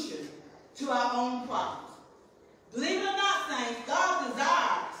solution to our own problems. Believe it or not, saints, God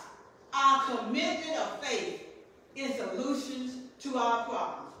desires our commitment of faith in solutions to our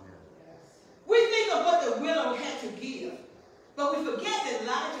problems. We think of what the widow had to give, but we forget that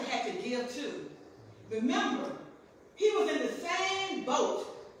Elijah had to give too. Remember, he was in the same boat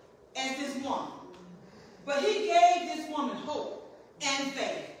as this woman, but he gave this woman hope and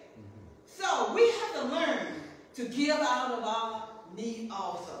faith. So we have to learn to give out of our need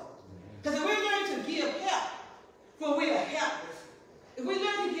also. Because if we learn to give help when we are helpless, if we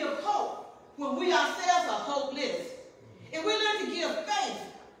learn to give hope when we ourselves are hopeless, if we learn to give faith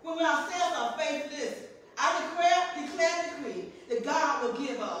when we ourselves are faithless, I declare that God will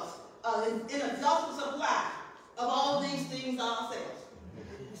give us an exhaustive supply of all these things ourselves.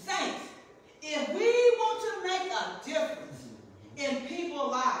 Saints, if we want to make a difference in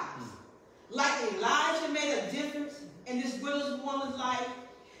people's lives, like Elijah made a difference in this widow's woman's life,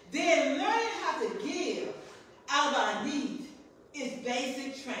 then learning how to give out of our needs is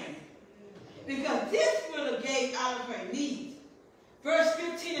basic training. Because this widow gave out of her needs. Verse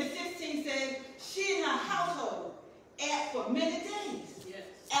 15 and 16 says, she and her household ate for many days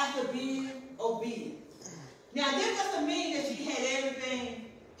after being obedient. Now, this doesn't mean that she had everything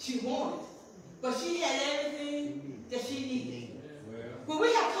she wanted, but she had everything that she needed. When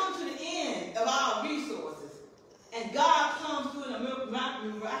we have come to the end of our resources, and God comes through in a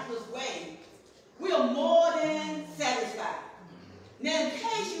miraculous way, we are more than satisfied. Now, in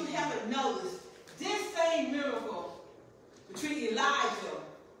case you haven't noticed, this same miracle between Elijah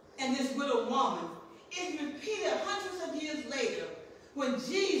and this widow woman is repeated hundreds of years later when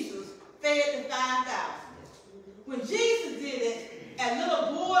Jesus fed the 5,000. When Jesus did it, a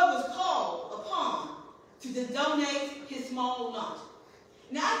little boy was called upon to donate his small lunch.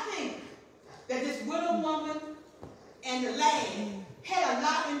 Now, I think that this widow woman and the lad had a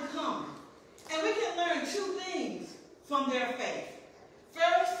lot in common. And we can learn two things from their faith.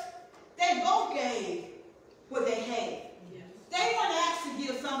 First, they both gave what they had. They weren't asked to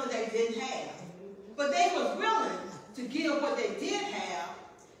give something they didn't have, but they were willing to give what they did have,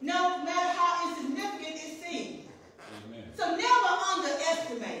 no matter how insignificant it seemed. Amen. So never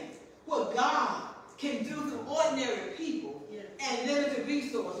underestimate what God can do through ordinary people and limited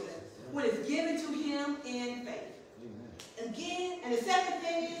resources when it's given to him in faith. Amen. Again, and the second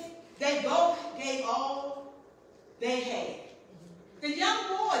thing is, they both gave all they had. The young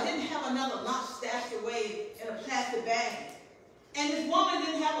boy didn't have another lunch stashed away in a plastic bag. And this woman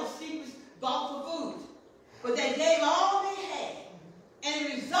didn't have a secret vault for food. But they gave all they had. And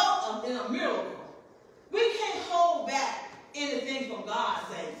it resulted in a miracle. We can't hold back anything from God,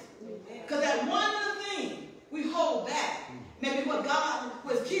 saints. Because that one little thing we hold back may be what God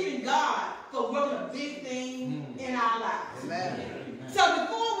was keeping God from working a big thing in our lives. Amen. So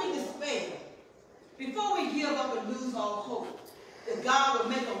before we despair, before we give up and lose all hope that God will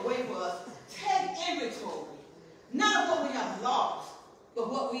make a way for us, take inventory. Not what we have lost,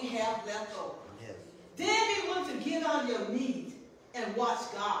 but what we have left over. Yes. Then be willing to give out your needs and watch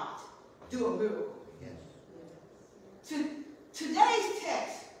God do a miracle. Yes. Today's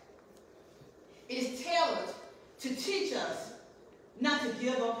text is tailored to teach us not to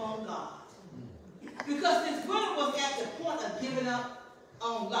give up on God. Because this woman was at the point of giving up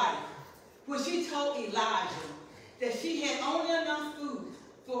on life when she told Elijah that she had only enough food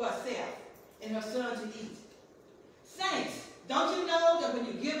for herself and her son to eat. Saints, don't you know that when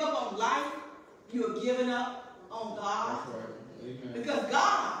you give up on life, you are giving up on God? Right. Because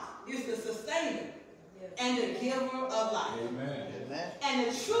God is the sustainer and the giver of life. Amen. And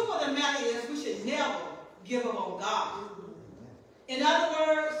the truth of the matter is we should never give up on God. In other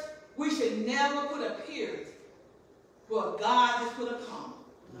words, we should never put a period where God has put a comma.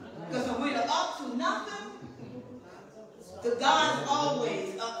 Because when we're up to nothing, the God is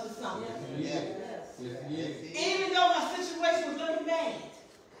always up to something. Yes. Even though my situation was looking bad,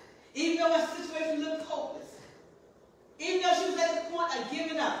 even though my situation looked hopeless, even though she was at the point of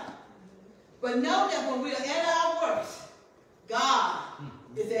giving up, but know that when we are at our worst, God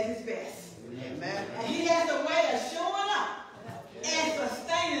is at his best. Amen. And he has a way of showing up and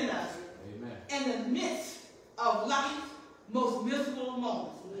sustaining us in the midst of life's most miserable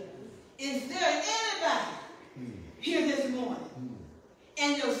moments. Is there anybody here this morning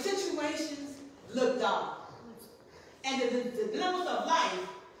and your situations look dark and the glimmers of life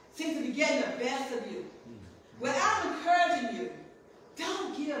seem to be getting the best of you? Well, I'm encouraging you,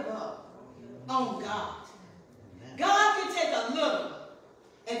 don't give up on God. God can take a little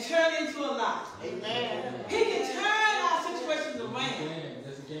and turn it into a lot. Amen. He can turn our situations around.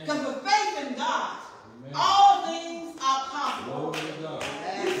 Because with faith in God, all things are possible.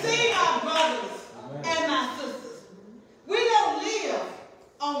 You see, my brothers and my sisters, we don't live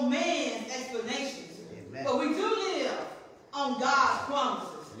on man's explanations, but we do live on God's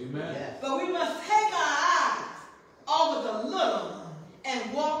promises. Amen. But we must take our eyes off of the little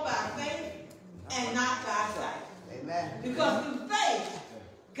and walk by faith and not by sight. Amen. Because through faith,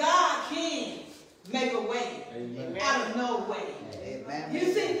 God can make a way out of no way. Amen.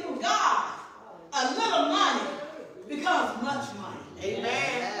 a little money becomes much money.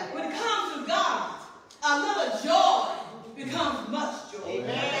 Amen. When it comes to God, a little joy becomes much joy.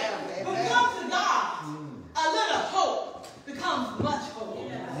 Amen. When it comes to God, a little hope becomes much hope.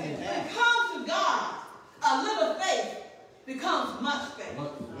 When it comes to God, a little faith becomes much faith.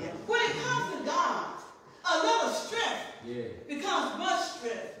 When it comes to God, a little strength becomes much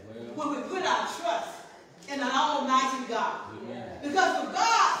strength when we put our trust in an almighty God. Because for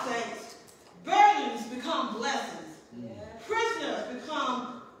God's sake, burdens become blessings. Prisoners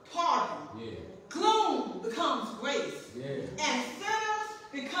become pardon. Gloom becomes grace. And sinners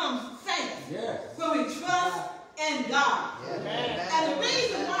become saints when we trust in God. And the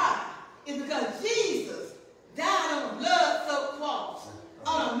reason why is because Jesus died on a blood-soaked cross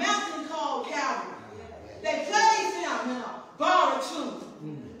on a mountain called Calvary. They placed him in a borrowed tomb.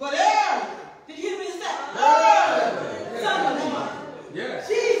 But early, did you hear me say? Early, Sunday morning,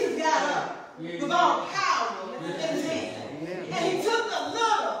 Jesus got up with all power in his hand. And he took the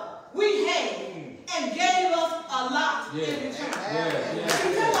little we had and gave us a lot in return. He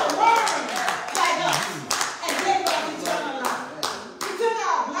took a worm like us and gave us eternal life. He took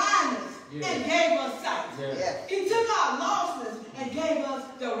our blindness and gave us sight. He took our lostness and gave us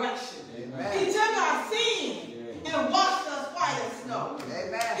direction. He took our sin and washed us white as snow.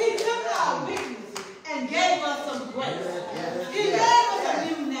 He took our weakness and gave us some grace. He gave us a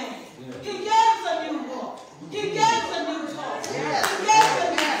new name. He gave us a new walk. He gave us a new talk. He gave us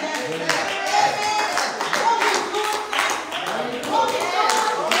a new destiny. Amen.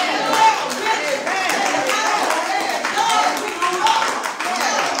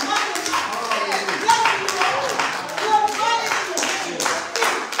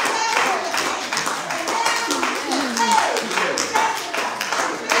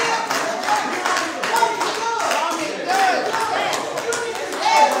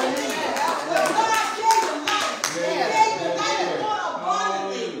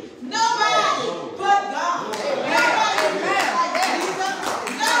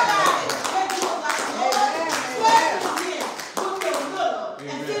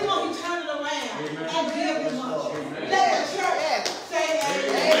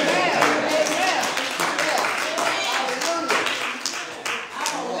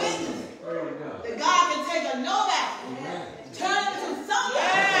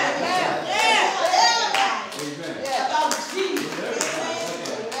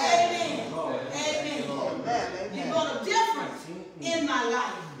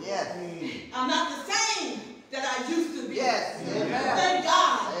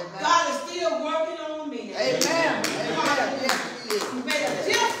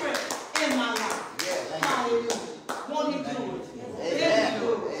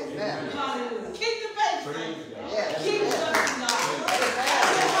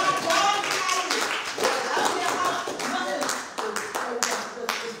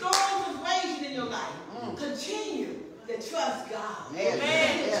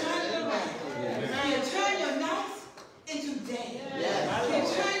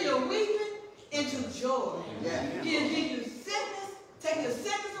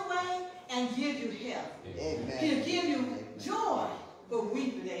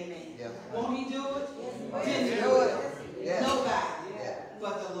 Won't he do it? Won't he do it?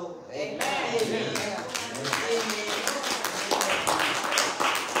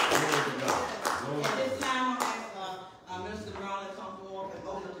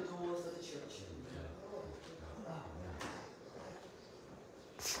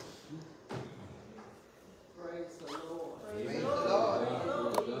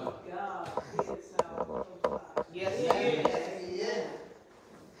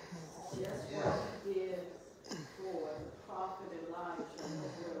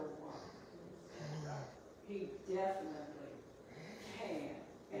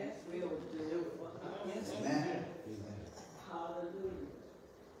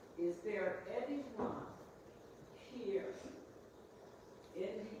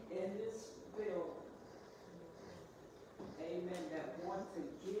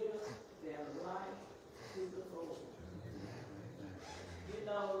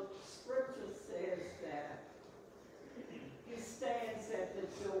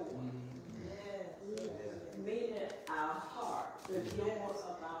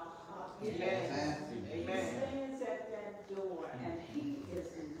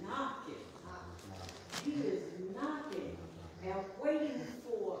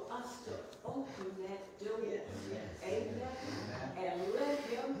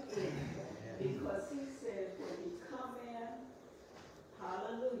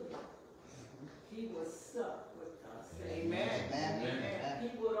 He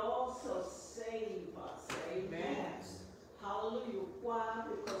would also say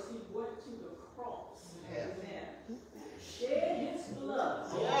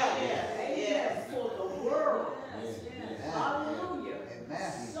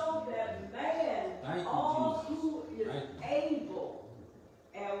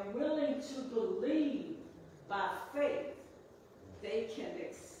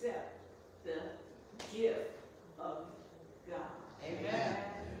accept the gift of God. Amen.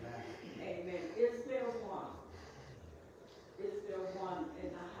 Amen. Is there one? Is there one in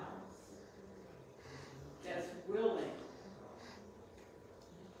the house that's willing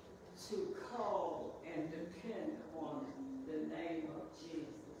to call and depend on the name of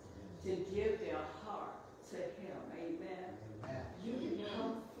Jesus, to give their heart to him? Amen. You can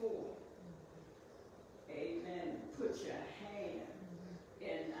come forth. Amen. Put your hand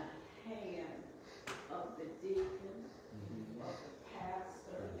in the hand of the deacon, of the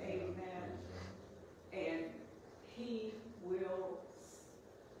pastor. Amen. And he will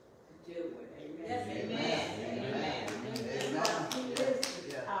do it. Amen. Yes, amen. Amen. He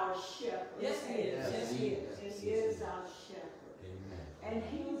is our shepherd. Yes, he is. Yes, he is. He is our shepherd. And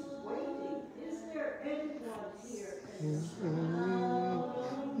he's waiting. Is there anyone here in this room?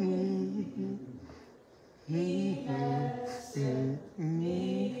 He has set me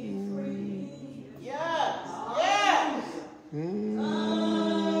free. Yes. Yes.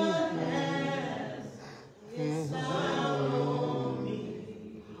 God has his smile on me.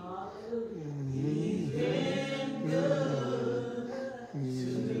 Hallelujah. He's been good to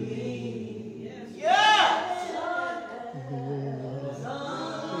me. Yes. God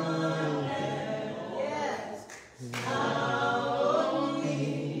has smiled on me.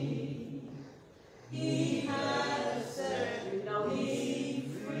 He has set me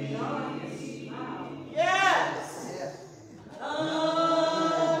free. God has smiled. Yes.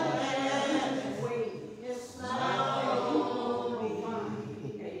 God has waited his smile on me.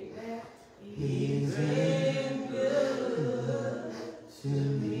 Amen. He's been good to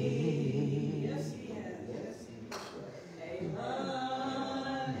me. Yes, he has. Amen.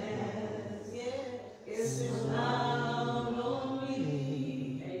 His smile on me.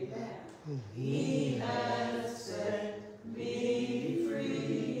 Amen. He has set me free.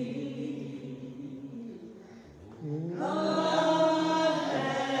 God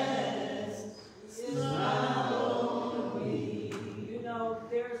has smiled on me. You know,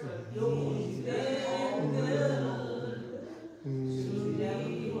 there's a door that's open to never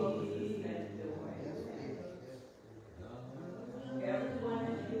close that door. Everyone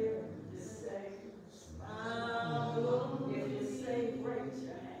in here is saying, smile. If you say, raise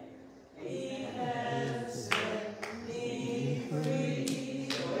your hand. He has set me free.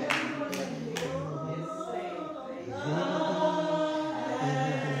 So everyone in here is saying, God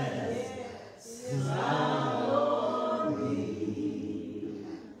has smiled on me.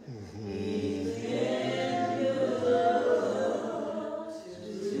 He's been good to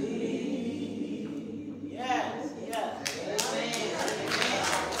me. Yes. Yes.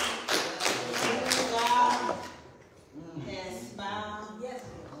 God has smiled Yes,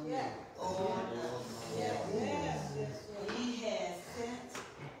 yes. on us. Yes. He has set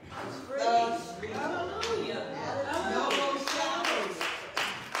It's free. us free. Hallelujah. No more shackles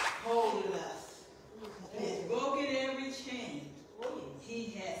holding us. He's broken every chain. He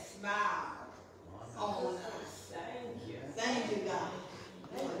has smiled on us. Thank you. Thank you, God.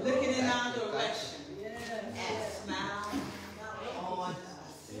 Looking in our direction and smile on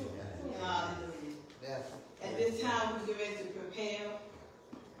us. Hallelujah. At this time, we get ready to prepare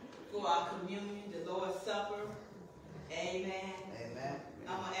for our communion, the Lord's Supper. Amen.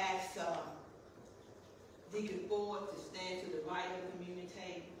 I'm going to ask Deacon Ford to stand to the right of the communion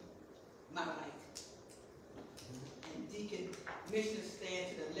table, my right. And Deacon Missioner stand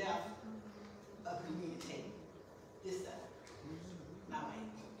to the left of the communion table, this side, my right.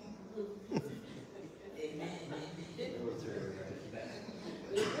 Amen.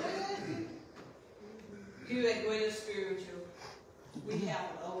 Here at Greater Spiritual, we have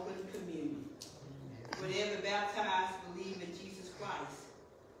an open communion. Whatever baptized believe in Jesus Christ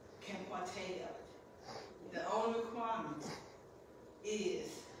can partake of it. The only requirement is,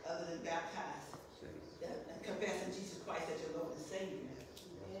 other than baptized, confessing Jesus Christ as your Lord and Savior,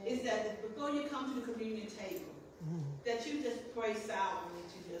 is that before you come to the communion table, that you just pray silently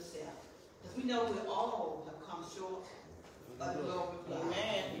to yourself. Because we know we all have come short of the glory of God.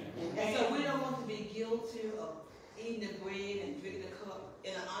 Amen. And so we don't want to be guilty of eating the bread and drinking the cup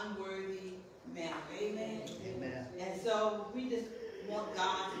in an unworthy manner. Amen. And so we just want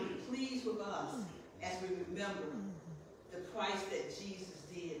God to be pleased with us as we remember the price that Jesus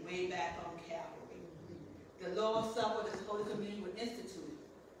did way back on Calvary. The Lord's Supper, the Holy Communion, was instituted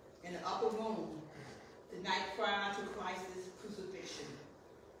in the upper room the night prior to Christ's crucifixion.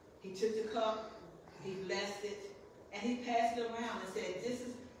 He took the cup, he blessed it, and he passed it around and said,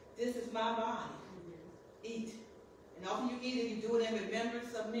 this is my body. Eat. And often you eat it, you do it in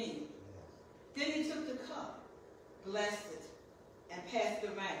remembrance of me. Then he took the cup, blessed it, and passed it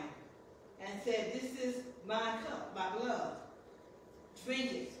around and said, "This is my cup, my blood.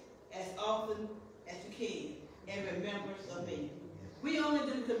 Drink it as often as you can in remembrance of me." We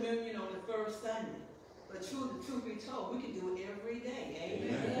only do communion on the first Sunday, but truth be told, we can do it every day.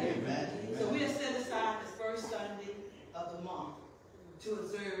 Amen. Amen. So we'll set aside the first Sunday of the month to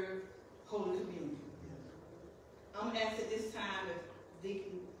observe Holy Communion. I'm going to ask at this time if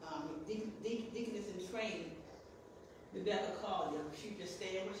Deaconess in training, Rebecca Collier, she just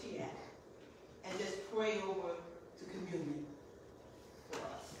stand where she at and just pray over to communion for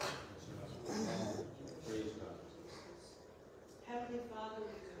us. Praise God. Heavenly Father,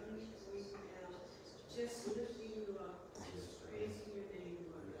 we come before you now, just lifting you up, praising your name,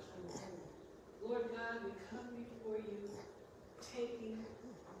 Lord God. Lord God, we come before you,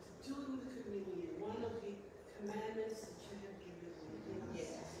 doing the communion, one of the commandments that you have given us.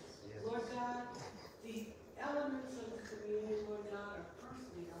 Yes. Lord God, the elements of the communion, Lord God, are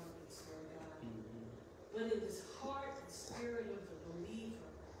earthly elements, Lord God. But in this heart and spirit of the believer,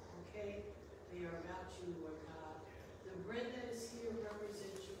 okay, they are about you, Lord God. The bread that is here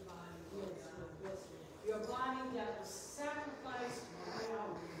represents your body, Lord God. Your body that was sacrificed for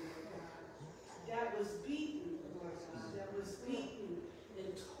Calvary, Lord God. That was beaten, Lord God. That was beaten and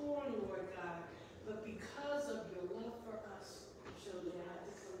torn, Lord God. But because of your love for us, you showed it had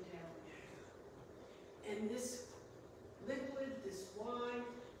to come down, Lord God. And this liquid, this wine,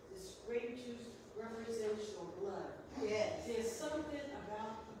 this grape juice represents your blood. Yes. There's something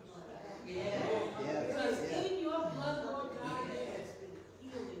about the blood. Yes. Because in your blood, Lord God, there has been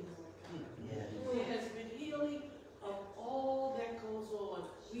healing, Lord God. There has been healing of all that goes on.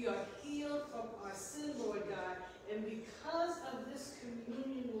 We are healed from our sin, Lord God. And because of this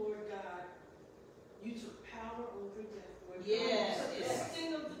communion, Lord God, you took power over death, Lord God. Yes. You took the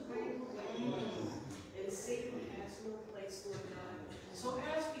sting of the grave away. And Satan has no place, Lord God. So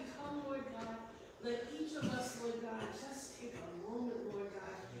as we come, Lord God, let each of us, Lord God, just take a moment, Lord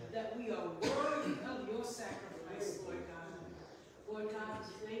God, that we are worthy of your sacrifice, Lord God. Lord God,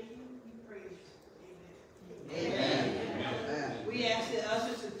 we thank you, we praise you. Amen. Amen. We ask the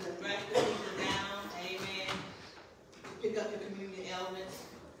ushers to direct the people down, amen, to pick up your communion elements.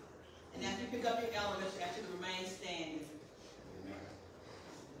 And after you pick up your elements, you actually remain standing.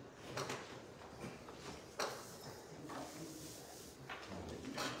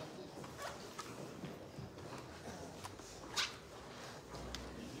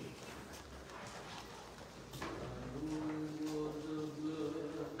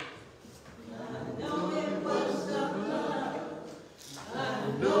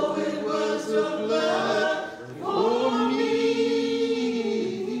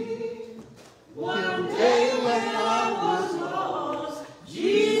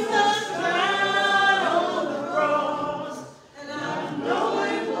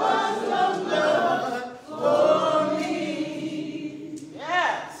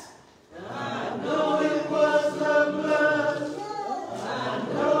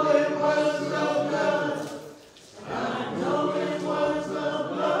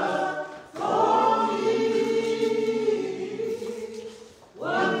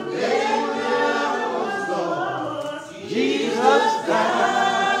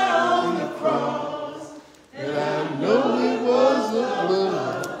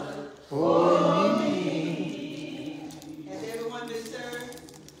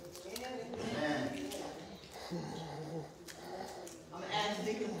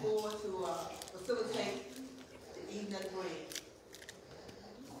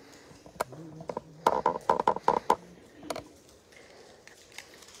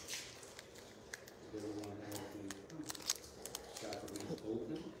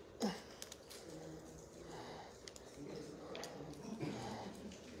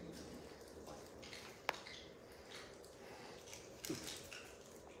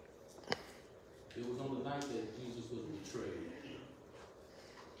 It was on the night that Jesus was betrayed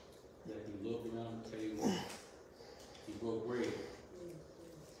that he looked around the table, he broke bread,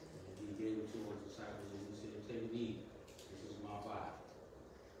 and he gave it to his disciples, and he said, "Take and eat. This is my body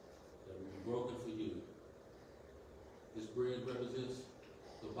that will be broken for you." This bread represents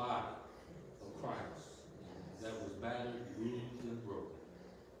the body of Christ that was battered, bruised, and broken.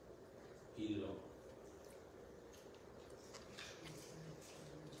 Eat it all.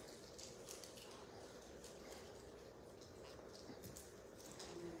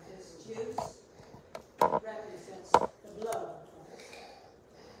 Juice represents the blood of Christ.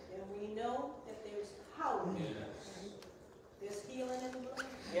 And we know that there's power in it. Yes. There's healing in the blood.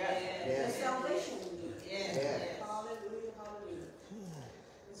 Yes. There's salvation in the blood. Yes. Hallelujah, hallelujah.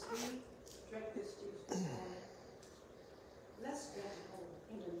 As we drink this juice this morning, let's drink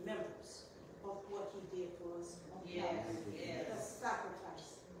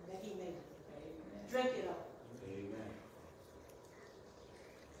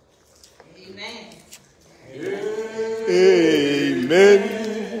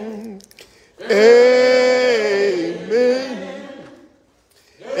Amen.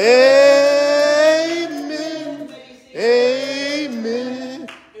 Amen.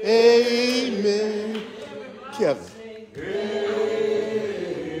 Kevin.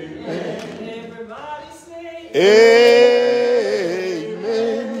 Amen.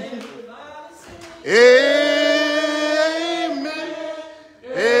 Amen.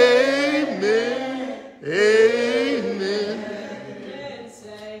 Amen. Amen.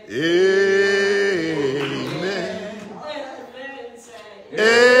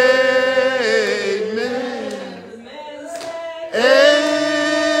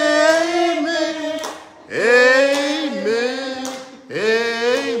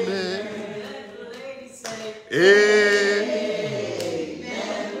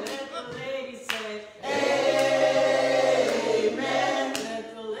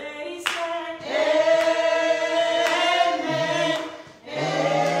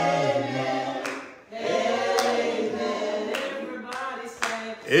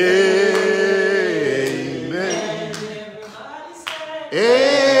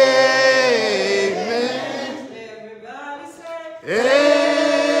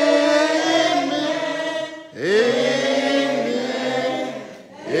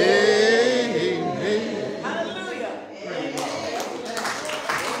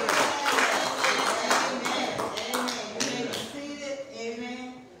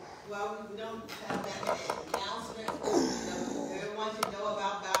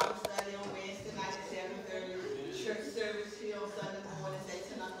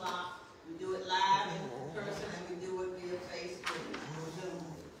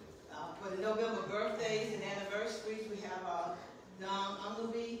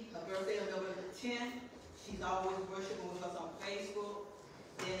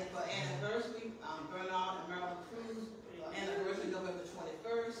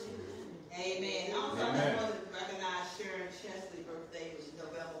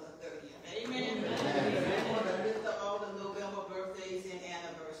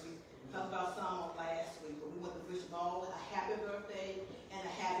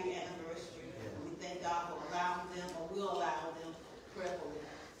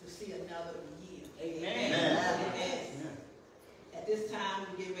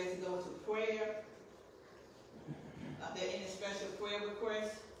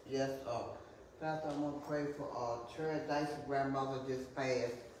 Yes, Pastor, I'm going to pray for Cherry Dyson grandmother just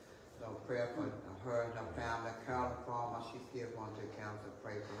passed. So prayer for her and her family. Carolyn Farmer, she's still going to council.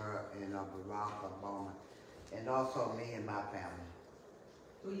 Pray for her and Veronica Bowman. And also me and my family.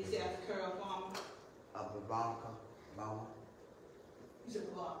 Who you say after Carol Farmer? Veronica Bowman. You said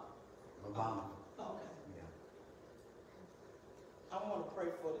Veronica? Veronica. Oh, okay. Yeah. I want to pray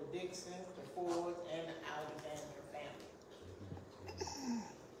for the Dixons, the Fords, and the Alexander family.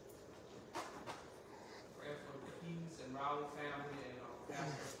 Pray for the Keys and Rowley family and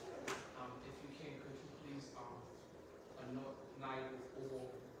Pastor. If you can, could you please anoint night with oil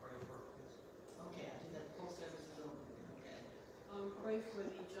for prayer purposes? Okay, I think that the post service is over. Okay. Pray for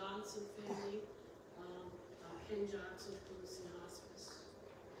the Johnson family, Ken Johnson, who's in hospice,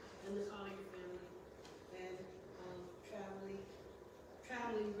 and the Collier family, and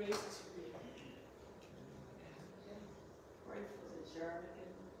traveling graces for me. Pray for the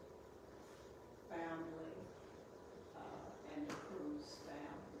Jernigan family and the Cruz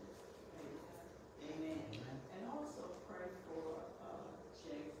family. Amen. And also pray for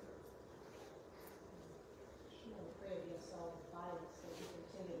Jacob. She want to pray against all the violence that we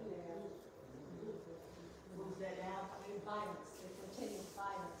continue to have. Who's that now? Violence, the continued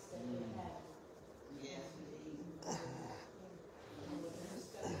violence that we have. Yes, indeed. And we're going to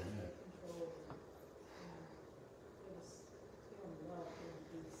study and take control. Give us love and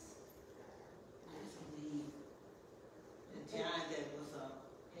peace. Yes, indeed. The giant that was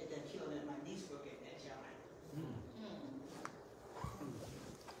had that killing at my niece work at that giant.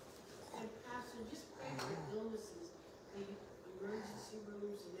 And Pastor, just pray for illnesses. The emergency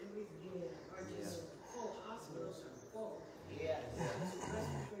rooms and everything are just full. Hospitals are full. Yes.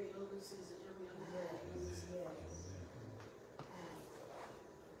 Respiratory illnesses and every other illness.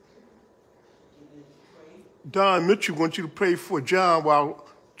 Don Mitchell wants you to pray for John while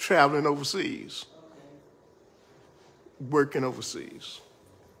traveling overseas, working overseas.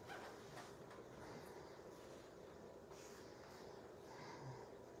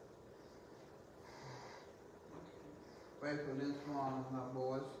 Pray for this one, my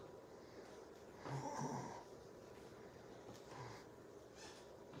boys.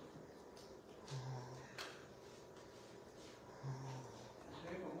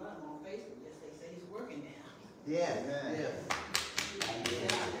 Facebook, yes, they say he's working now. Yes, yes.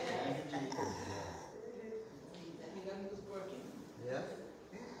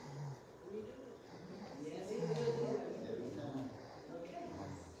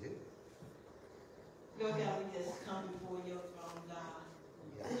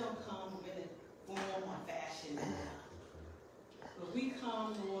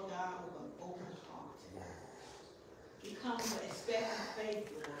 ask in faith,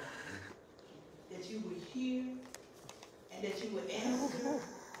 Lord, that you would hear and that you would answer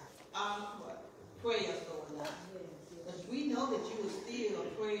our prayers, Lord God. Because we know that you are still a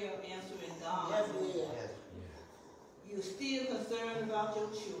prayer answering God. Yes, Lord yes. God. You're still concerned about your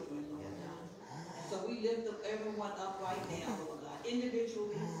children, Lord God. And so we lift up everyone up right now, Lord God,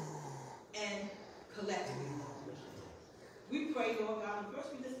 individually and collectively, Lord God. We pray, Lord God, and first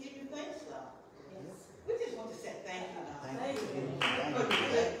we just give you thanks, God. We just want to say thank you, God. Thank you. For your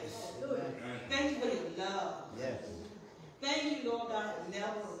goodness. Thank you for your love. Yes. Thank you, Lord God, for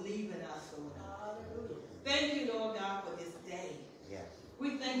never leaving us, Lord God. Thank you, Lord God, for this day. Yes.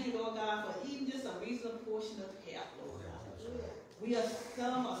 We thank you, Lord God, for even just a reasonable portion of health, Lord God.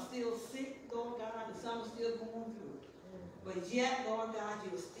 Some are still sick, Lord God, and some are still going through. But yet, Lord God,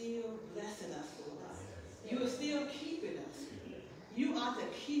 you are still blessing us, Lord God. You are still keeping us. You are the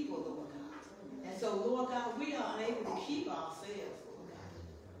keeper, Lord God. And so, Lord God, we are unable to keep ourselves, Lord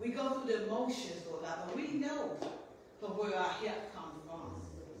God. We go through the emotions, Lord God, but we know from where our help comes from.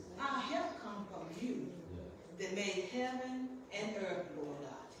 Our help comes from you that made heaven and earth, Lord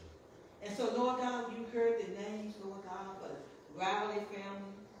God. And so, Lord God, you heard the names, Lord God, for the Riley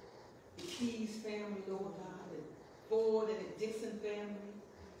family, the Keys family, Lord God, the Ford and the Dixon family,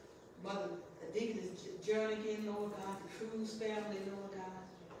 Mother Deaconess Jernigan, Lord God, the Cruz family, Lord God,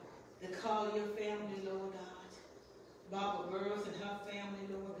 the Collier family, Lord God, Barbara Burroughs and her family,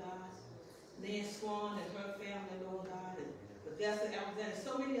 Lord God, Lynn Swan and her family, Lord God, and Bethesda Alexander,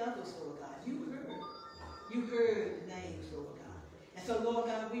 so many others, Lord God. You heard the names, Lord God. And so, Lord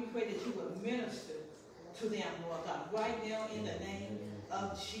God, we pray that you would minister to them, Lord God, right now in the name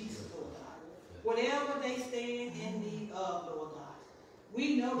of Jesus, Lord God. Whatever they stand in need of, Lord God,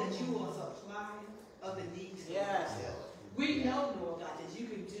 we know that you are a supplier of the needs. Yes. We know, Lord God, that you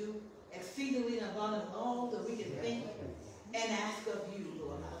can do exceedingly and abundantly all that we can think and ask of you,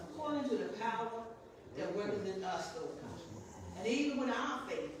 Lord God, according to the power that worketh in us, Lord God. And even when our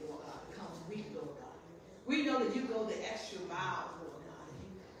faith, Lord God, becomes weak, Lord God, we know that you go the extra mile, Lord God, and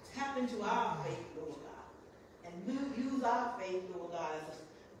you tap into our faith, Lord God, and use our faith, Lord God, as a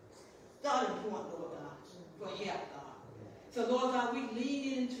starting point, Lord God, for help, God. So, Lord God, we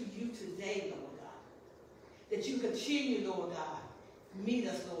lean into you today, Lord God, that you continue, Lord God, meet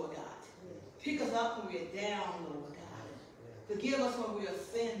us, Lord God. Pick us up when we're down, Lord God. Forgive us when we have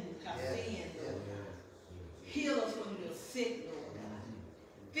sinned, Lord God. Heal us when we are sick, Lord God.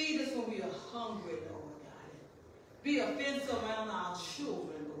 Feed us when we are hungry, Lord God. Be a fence around our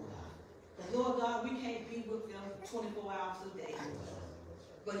children, Lord God. But, Lord God, we can't be with them 24 hours a day, Lord God.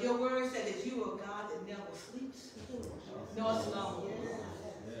 But your word said that you are God that never sleeps, nor slumbers, Lord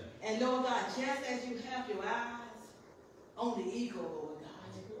God. And, Lord God, just as you have your eyes on the eagle, Lord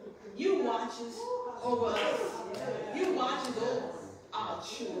God, you watches over us. You watches over our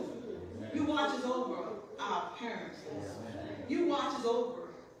children. You watches over our parents, Lord God. You watches over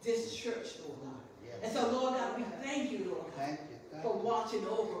this church, Lord God. And so, Lord God, we thank you, Lord God, for watching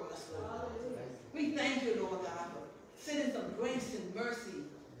over us, Lord God. We thank you, Lord God, for sending some grace and mercy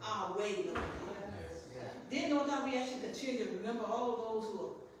our way, Lord God. Then, Lord God, we actually continue to remember all those who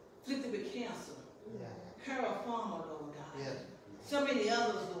are afflicted with cancer. Carol Farmer, Lord God. So many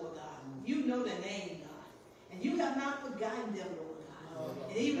others, Lord God. You know their name, God. And you have not forgotten them, Lord God.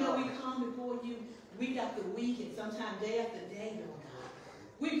 And even though we come before you week after week and sometimes day after day, Lord God,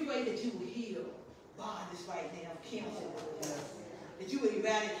 we pray that you will heal bodies right now, cancer, Lord God. That you will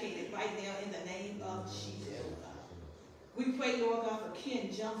eradicate it right now in the name of Jesus, Lord God. We pray, Lord God, for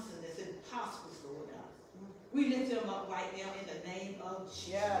Ken Johnson that's in hospice, Lord God. We lift him up right now in the name of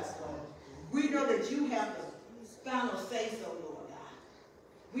Jesus, Lord. We know that you have the final say-so, Lord God.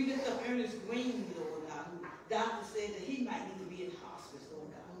 We lift up Ernest Green, Lord God, who doctor said that he might need to be in hospice,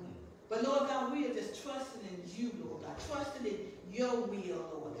 Lord God. But, Lord God, we are just trusting in you, Lord God, trusting in your will,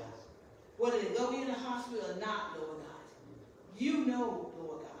 Lord God. Whether they go in the hospital or not, Lord God, you know,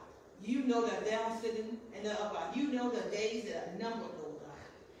 Lord God. You know they're down sitting and they're upright. You know the days that are numbered, Lord God.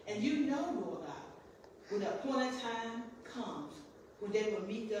 And you know, Lord God, when the appointed time comes, when they will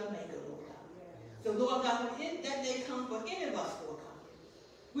meet their maker, Lord God. So, Lord God, when that day comes for any of us, Lord God,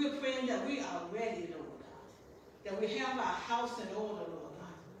 we're praying that we are ready, Lord God. That we have our house in order, Lord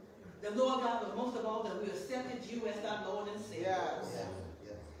God. That, Lord God, but most of all, that we accepted you as our Lord and Savior.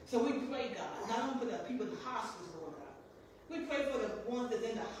 So we pray, God, not only for the people in the hospitals, Lord God. We pray for the ones that's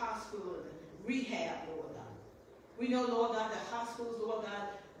in the hospital and rehab, Lord God. We know, Lord God, that hospitals, Lord God,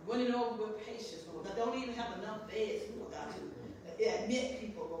 running over with patients, Lord God, don't even have enough beds, Lord God, to admit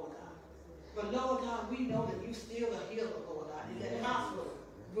people, Lord God. But, Lord God, we know that you still a healer, Lord God, in that hospital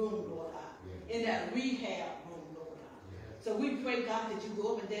room, Lord God, in that rehab room, Lord God. So we pray, God, that you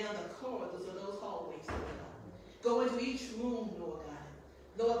go up and down the corridors of those hallways, Lord God. Go into each room, Lord God.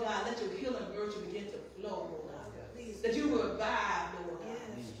 Lord God, let your healing virtue begin to flow, Lord God. That you will revive, Lord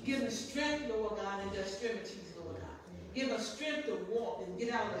God. Give them strength, Lord God, in their extremities, Lord God. Give them strength to walk and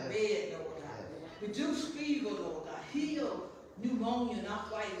get out of the bed, Lord God. Reduce fever, Lord God. Heal pneumonia and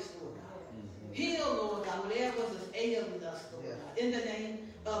arthritis, Lord God. Heal, Lord God, whatever is ailing us, Lord God. In the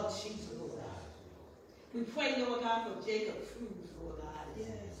name of Jesus, Lord God. We pray, Lord God, for Jacob Cruz, Lord God,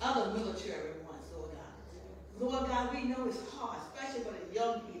 and other military ones, Lord God. Lord God, we know it's hard, especially for the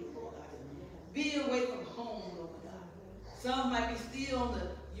young people, Lord God, to be away from home, Lord God. Some might be still on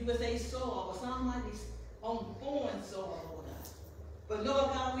the USA soil, or some might be on foreign soil, Lord God. But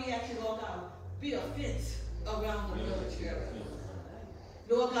Lord God, we ask you, Lord God, be a fence around the military, Lord God.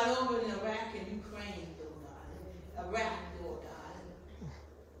 Lord God, over in Iraq and Ukraine, Lord God. Iraq, Lord God.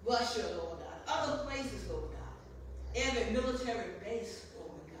 Russia, Lord God. Other places, Lord God. Every military base,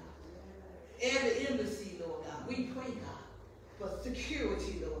 Lord God. Every embassy, Lord God. We pray, God, for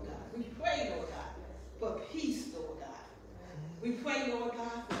security, Lord God. We pray, Lord God, for peace, Lord God. We pray, Lord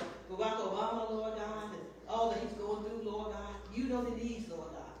God, for Barack Obama, Lord God, and all that he's going through, Lord God. You know the needs,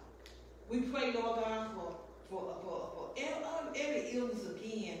 Lord God. We pray, Lord God, for every illness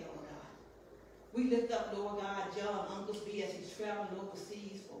again, Lord God. We lift up, Lord God, John Unglesby as he's traveling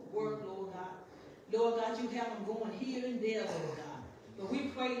overseas for work, Lord God. Lord God, you have him going here and there, Lord God. But we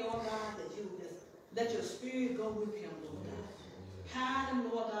pray, Lord God, that you just let your spirit go with him, Lord God. Hide him,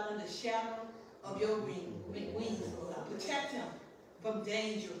 Lord God, in the shadow of your wings, Lord God. Protect him from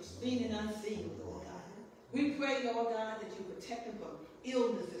danger, seen and unseen, Lord God. We pray, Lord God, that you protect him from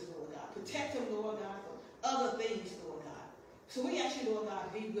illnesses, Lord God. Protect him, Lord God, from other things, Lord God. So we ask you, Lord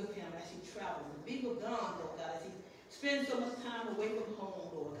God, be with him as he travels. And be with Don, Lord God, as he spends so much time away from home,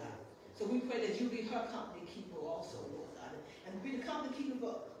 Lord God. So we pray that you be her company keeper also, Lord God. And be the company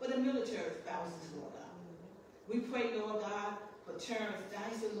keeper for the military spouses, Lord God. We pray, Lord God, for Terrence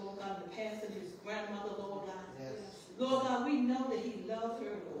Dyson, Lord God, the passing his grandmother, Lord God. Lord God, we know that he loved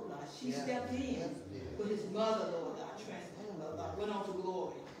her, Lord God. She stepped in with his mother, Lord God, went on to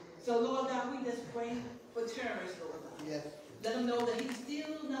glory. So, Lord God, we just pray for Terrence, Lord God. Let him know that he's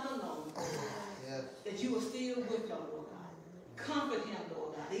still not alone, that you are still with him, Lord God. Comfort him,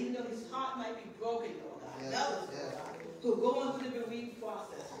 Lord God, even though his heart might be broken, Lord God. And others, Lord God, who are going through the bereaved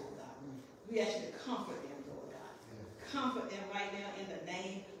process, Lord God. We ask you to comfort him, Lord God. Comfort them right now in the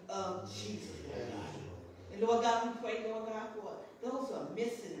name of Jesus, Lord God. And Lord God, we pray, Lord God, for those who are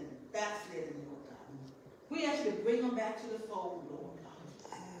missing and backsliding, Lord God. We ask you to bring them back to the fold, Lord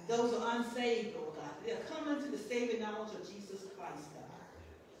God. Those who are unsaved, Lord God, they're coming to the saving knowledge of Jesus Christ, God.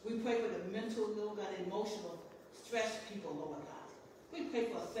 We pray for the mental, Lord God, emotional, stressed people, Lord God. We pray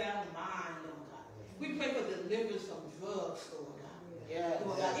for a sound mind, Lord God. We pray for deliverance from drugs, Lord God.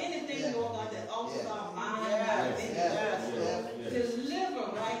 Lord God, anything, Lord God, that alters our mind, deliver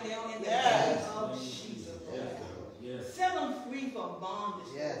right now in the name of Jesus, Lord God. Set them free from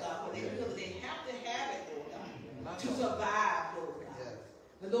bondage, Lord God, because they have to have it, Lord God, to survive, Lord God.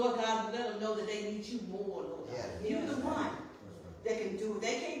 But Lord God, let them know that they need you more, Lord God. You're the one that can do it.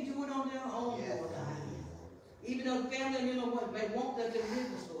 They can't do it on their own, Lord God. Even though family, you know what, may want their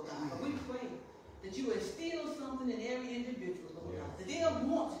deliverance, Lord God. But we pray that you instill something in every individual, Lord God. That they'll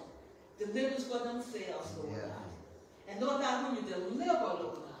want deliverance for themselves, Lord God. And Lord God, when you deliver,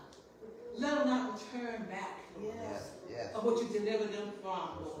 Lord God, let them not return back, Lord God, of what you delivered them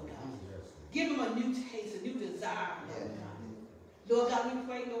from, Lord God. Give them a new taste, a new desire, Lord God. Lord God, we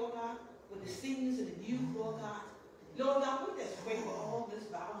pray, Lord God, with the seniors and the youth, Lord God. Lord God, we just pray for all this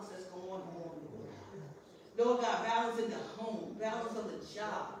violence that's going on, Lord God. Lord God, violence in the home, violence on the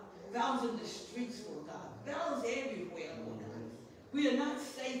job, violence in the streets, Lord God. Violence everywhere, Lord God. We are not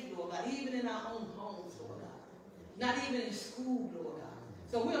safe, Lord God, even in our own homes, Lord God. Not even in school, Lord God.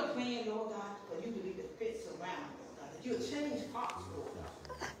 So we are praying, Lord God, for you to be the fence around, Lord God. That you'll change hearts, Lord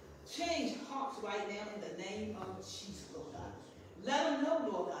God. Change hearts right now in the name of Jesus, Lord God. Let them know,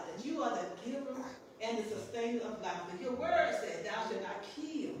 Lord God, that you are the giver and the sustainer of life. That your word said, thou shalt not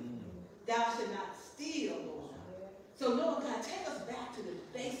kill, thou shalt not steal, Lord God. So, Lord God, take us back to the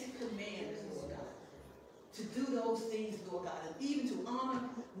basic commandments, Lord God, to do those things, Lord God, and even to honor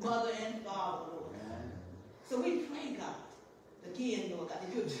mother and father, Lord God. So we pray, God, again, Lord God,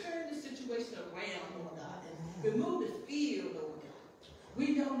 that you'll turn the situation around, Lord God, and remove the fear, Lord God.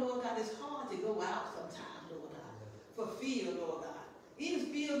 We know, Lord God, it's hard to go out sometimes, Lord God, for fear, Lord God. Even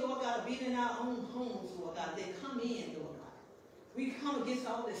fear, Lord God, of being in our own homes, Lord God. They come in, Lord God. We come against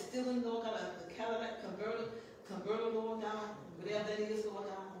all this stealing, Lord God, of the Cadillac converter, Lord God, whatever that is, Lord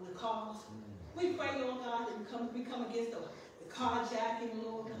God, on the cars. We pray, Lord God, that we come against the carjacking,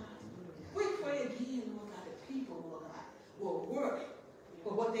 Lord God. We pray again, Lord God, that people, Lord God, will work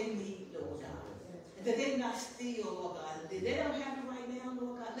for what they need, Lord God. And that they not steal, Lord God. If they don't have it right now,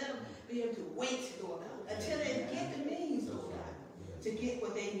 Lord God, let them be able to wait, Lord God, until they get the means, Lord God, to get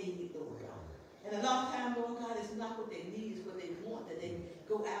what they need, Lord God. And a lot of times, Lord God, it's not what they need, it's what they want, that they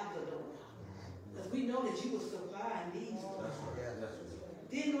go after, Lord God. Because we know that you will supply needs, Lord God.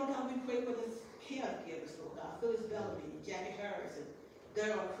 Then, Lord God, we pray for the caregivers, Lord God, Phyllis Bellamy, Jackie Harris, and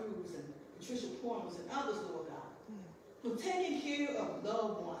Darrell Cruz, and Patricia Porters, and others, Lord God, who are taking care of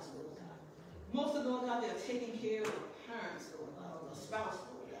loved ones, Lord God. Most of, Lord God, they're taking care of parents, Lord God, or a spouse,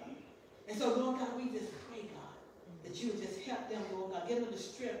 Lord God. And so, Lord God, we just pray, God, that you would just help them, Lord God, give them the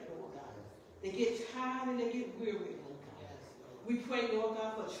strength, Lord God. They get tired and they get weary, Lord God. We pray, Lord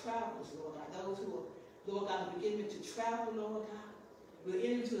God, for travelers, Lord God, those who are, Lord God, are beginning to travel, Lord God. We're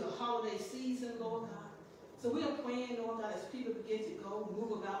into the holiday season, Lord God. So we are praying, Lord God, as people begin to go,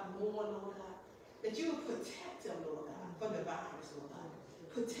 move about more, Lord God, that you will protect them, Lord God, from the virus, Lord God.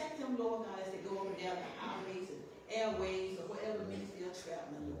 Protect them, Lord God, as they go over down the highways and airways or whatever means they're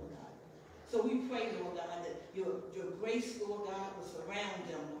traveling, Lord God. So we pray, Lord God, that your grace, Lord God, will surround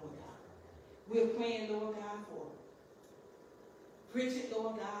them, Lord God. We're praying, Lord God, for Bridget,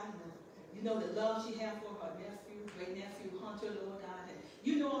 Lord God, and you know the love she has for her nephew, great-nephew Hunter, Lord God, and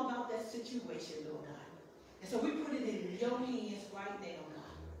you know about that situation, Lord God. And so we put it in your hands right now,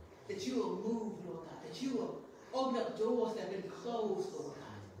 God, that you will move, Lord God, that you will open up doors that have been closed, Lord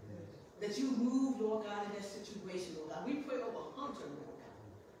God, that you move, Lord God, in that situation, Lord God. We pray over Hunter, Lord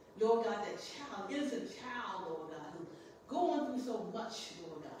God. Lord God, that child, innocent child, Lord God, who's going through so much,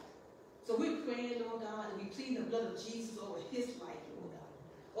 Lord God. So we pray, Lord God, and we plead the blood of Jesus over his life, Lord God,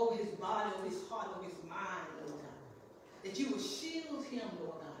 over his body, over his heart, over his mind, Lord God. That you will shield him,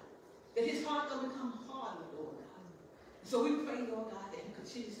 Lord God. That his heart don't become hardened, Lord God. So we pray, Lord God, that he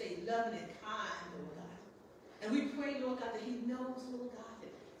continue to stay loving and kind, Lord God. And we pray, Lord God, that he knows, Lord God,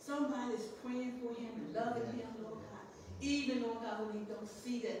 that somebody is praying for him and loving him, Lord God. Even, Lord God, when he don't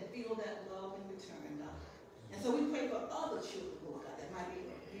see that, feel that love in return, God. And so we pray for other children, Lord God, that might be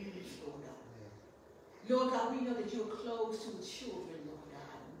abused, Lord God. Lord God, we know that you are close to the children, Lord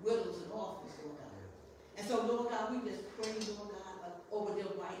God, widows and orphans, Lord God. And so, Lord God, we just pray, Lord God, over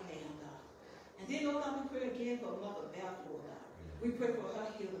them right now, God. And then, Lord God, we pray again for Mother Beth, Lord God. We pray for her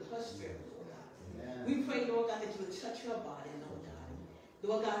healing, her strength, Lord God. Amen. We pray, Lord God, that you would touch her body, Lord God.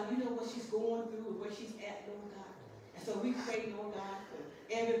 Lord God, you know what she's going through and where she's at, Lord God. And so we pray, Lord God, for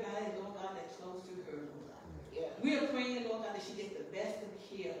everybody, Lord God, that's close to her, Lord God. Yeah. We are praying, Lord God, that she gets the best of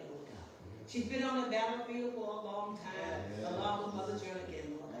care, Lord God. She's been on the battlefield for a long time, along with Mother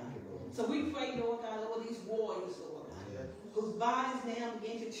Jernigan, Lord God. So we pray, Lord God, over these warriors, Lord God, whose bodies now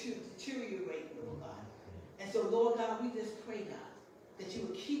begin to deteriorate, Lord God. And so, Lord God, we just pray, God, that you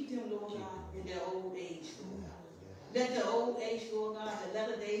would keep them, Lord God, in their old age, Lord God. Let the old age, Lord God, the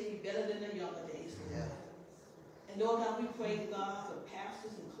latter days be better than the younger days, Lord God. And Lord God, we pray, God, for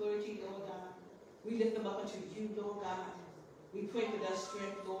pastors and clergy, Lord God. We lift them up unto you, Lord God. We pray for their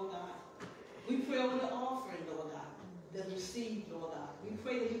strength, Lord God. We pray over the offering, Lord God, that received, Lord God. We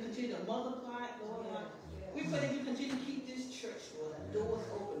pray that you continue to multiply it, Lord God. We pray that you continue to keep this church, Lord God, doors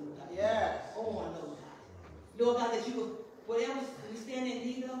open, Lord God. Yes. On, Lord God. Lord God, that you will, whatever we stand in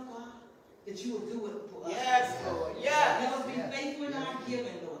need of, God, that you will do it for us. Yes, Lord. Yes. Help us be faithful in our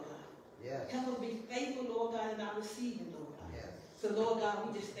giving, Lord God. Yes. Help us be faithful, Lord God, in our receiving, Lord God. Yes. So, Lord God,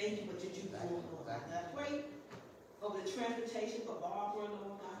 we just thank you for what you do, Lord God. And I pray over the transportation for Barbara,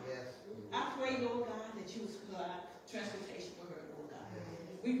 Lord God. Yes. I pray, Lord God, that you supply transportation for her, Lord God.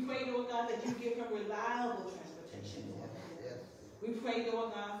 We pray, Lord God, that you give her reliable transportation, Lord God. Yes. We pray,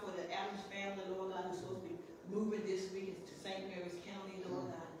 Lord God, for the Adams family, Lord God, who's supposed to be moving this week to St. Mary's County,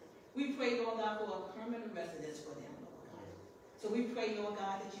 Lord God. We pray, Lord God, for a permanent residence for them, Lord God. So we pray, Lord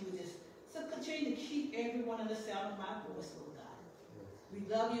God, that you would just continue to keep everyone under the sound of my voice, Lord God. We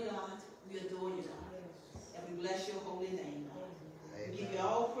love you, God. We adore you, God. And we bless your holy name, God. We give you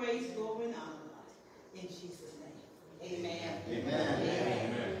all praise, glory, and honor, God. In Jesus' name. Amen. Amen.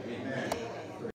 Amen. Amen. Amen.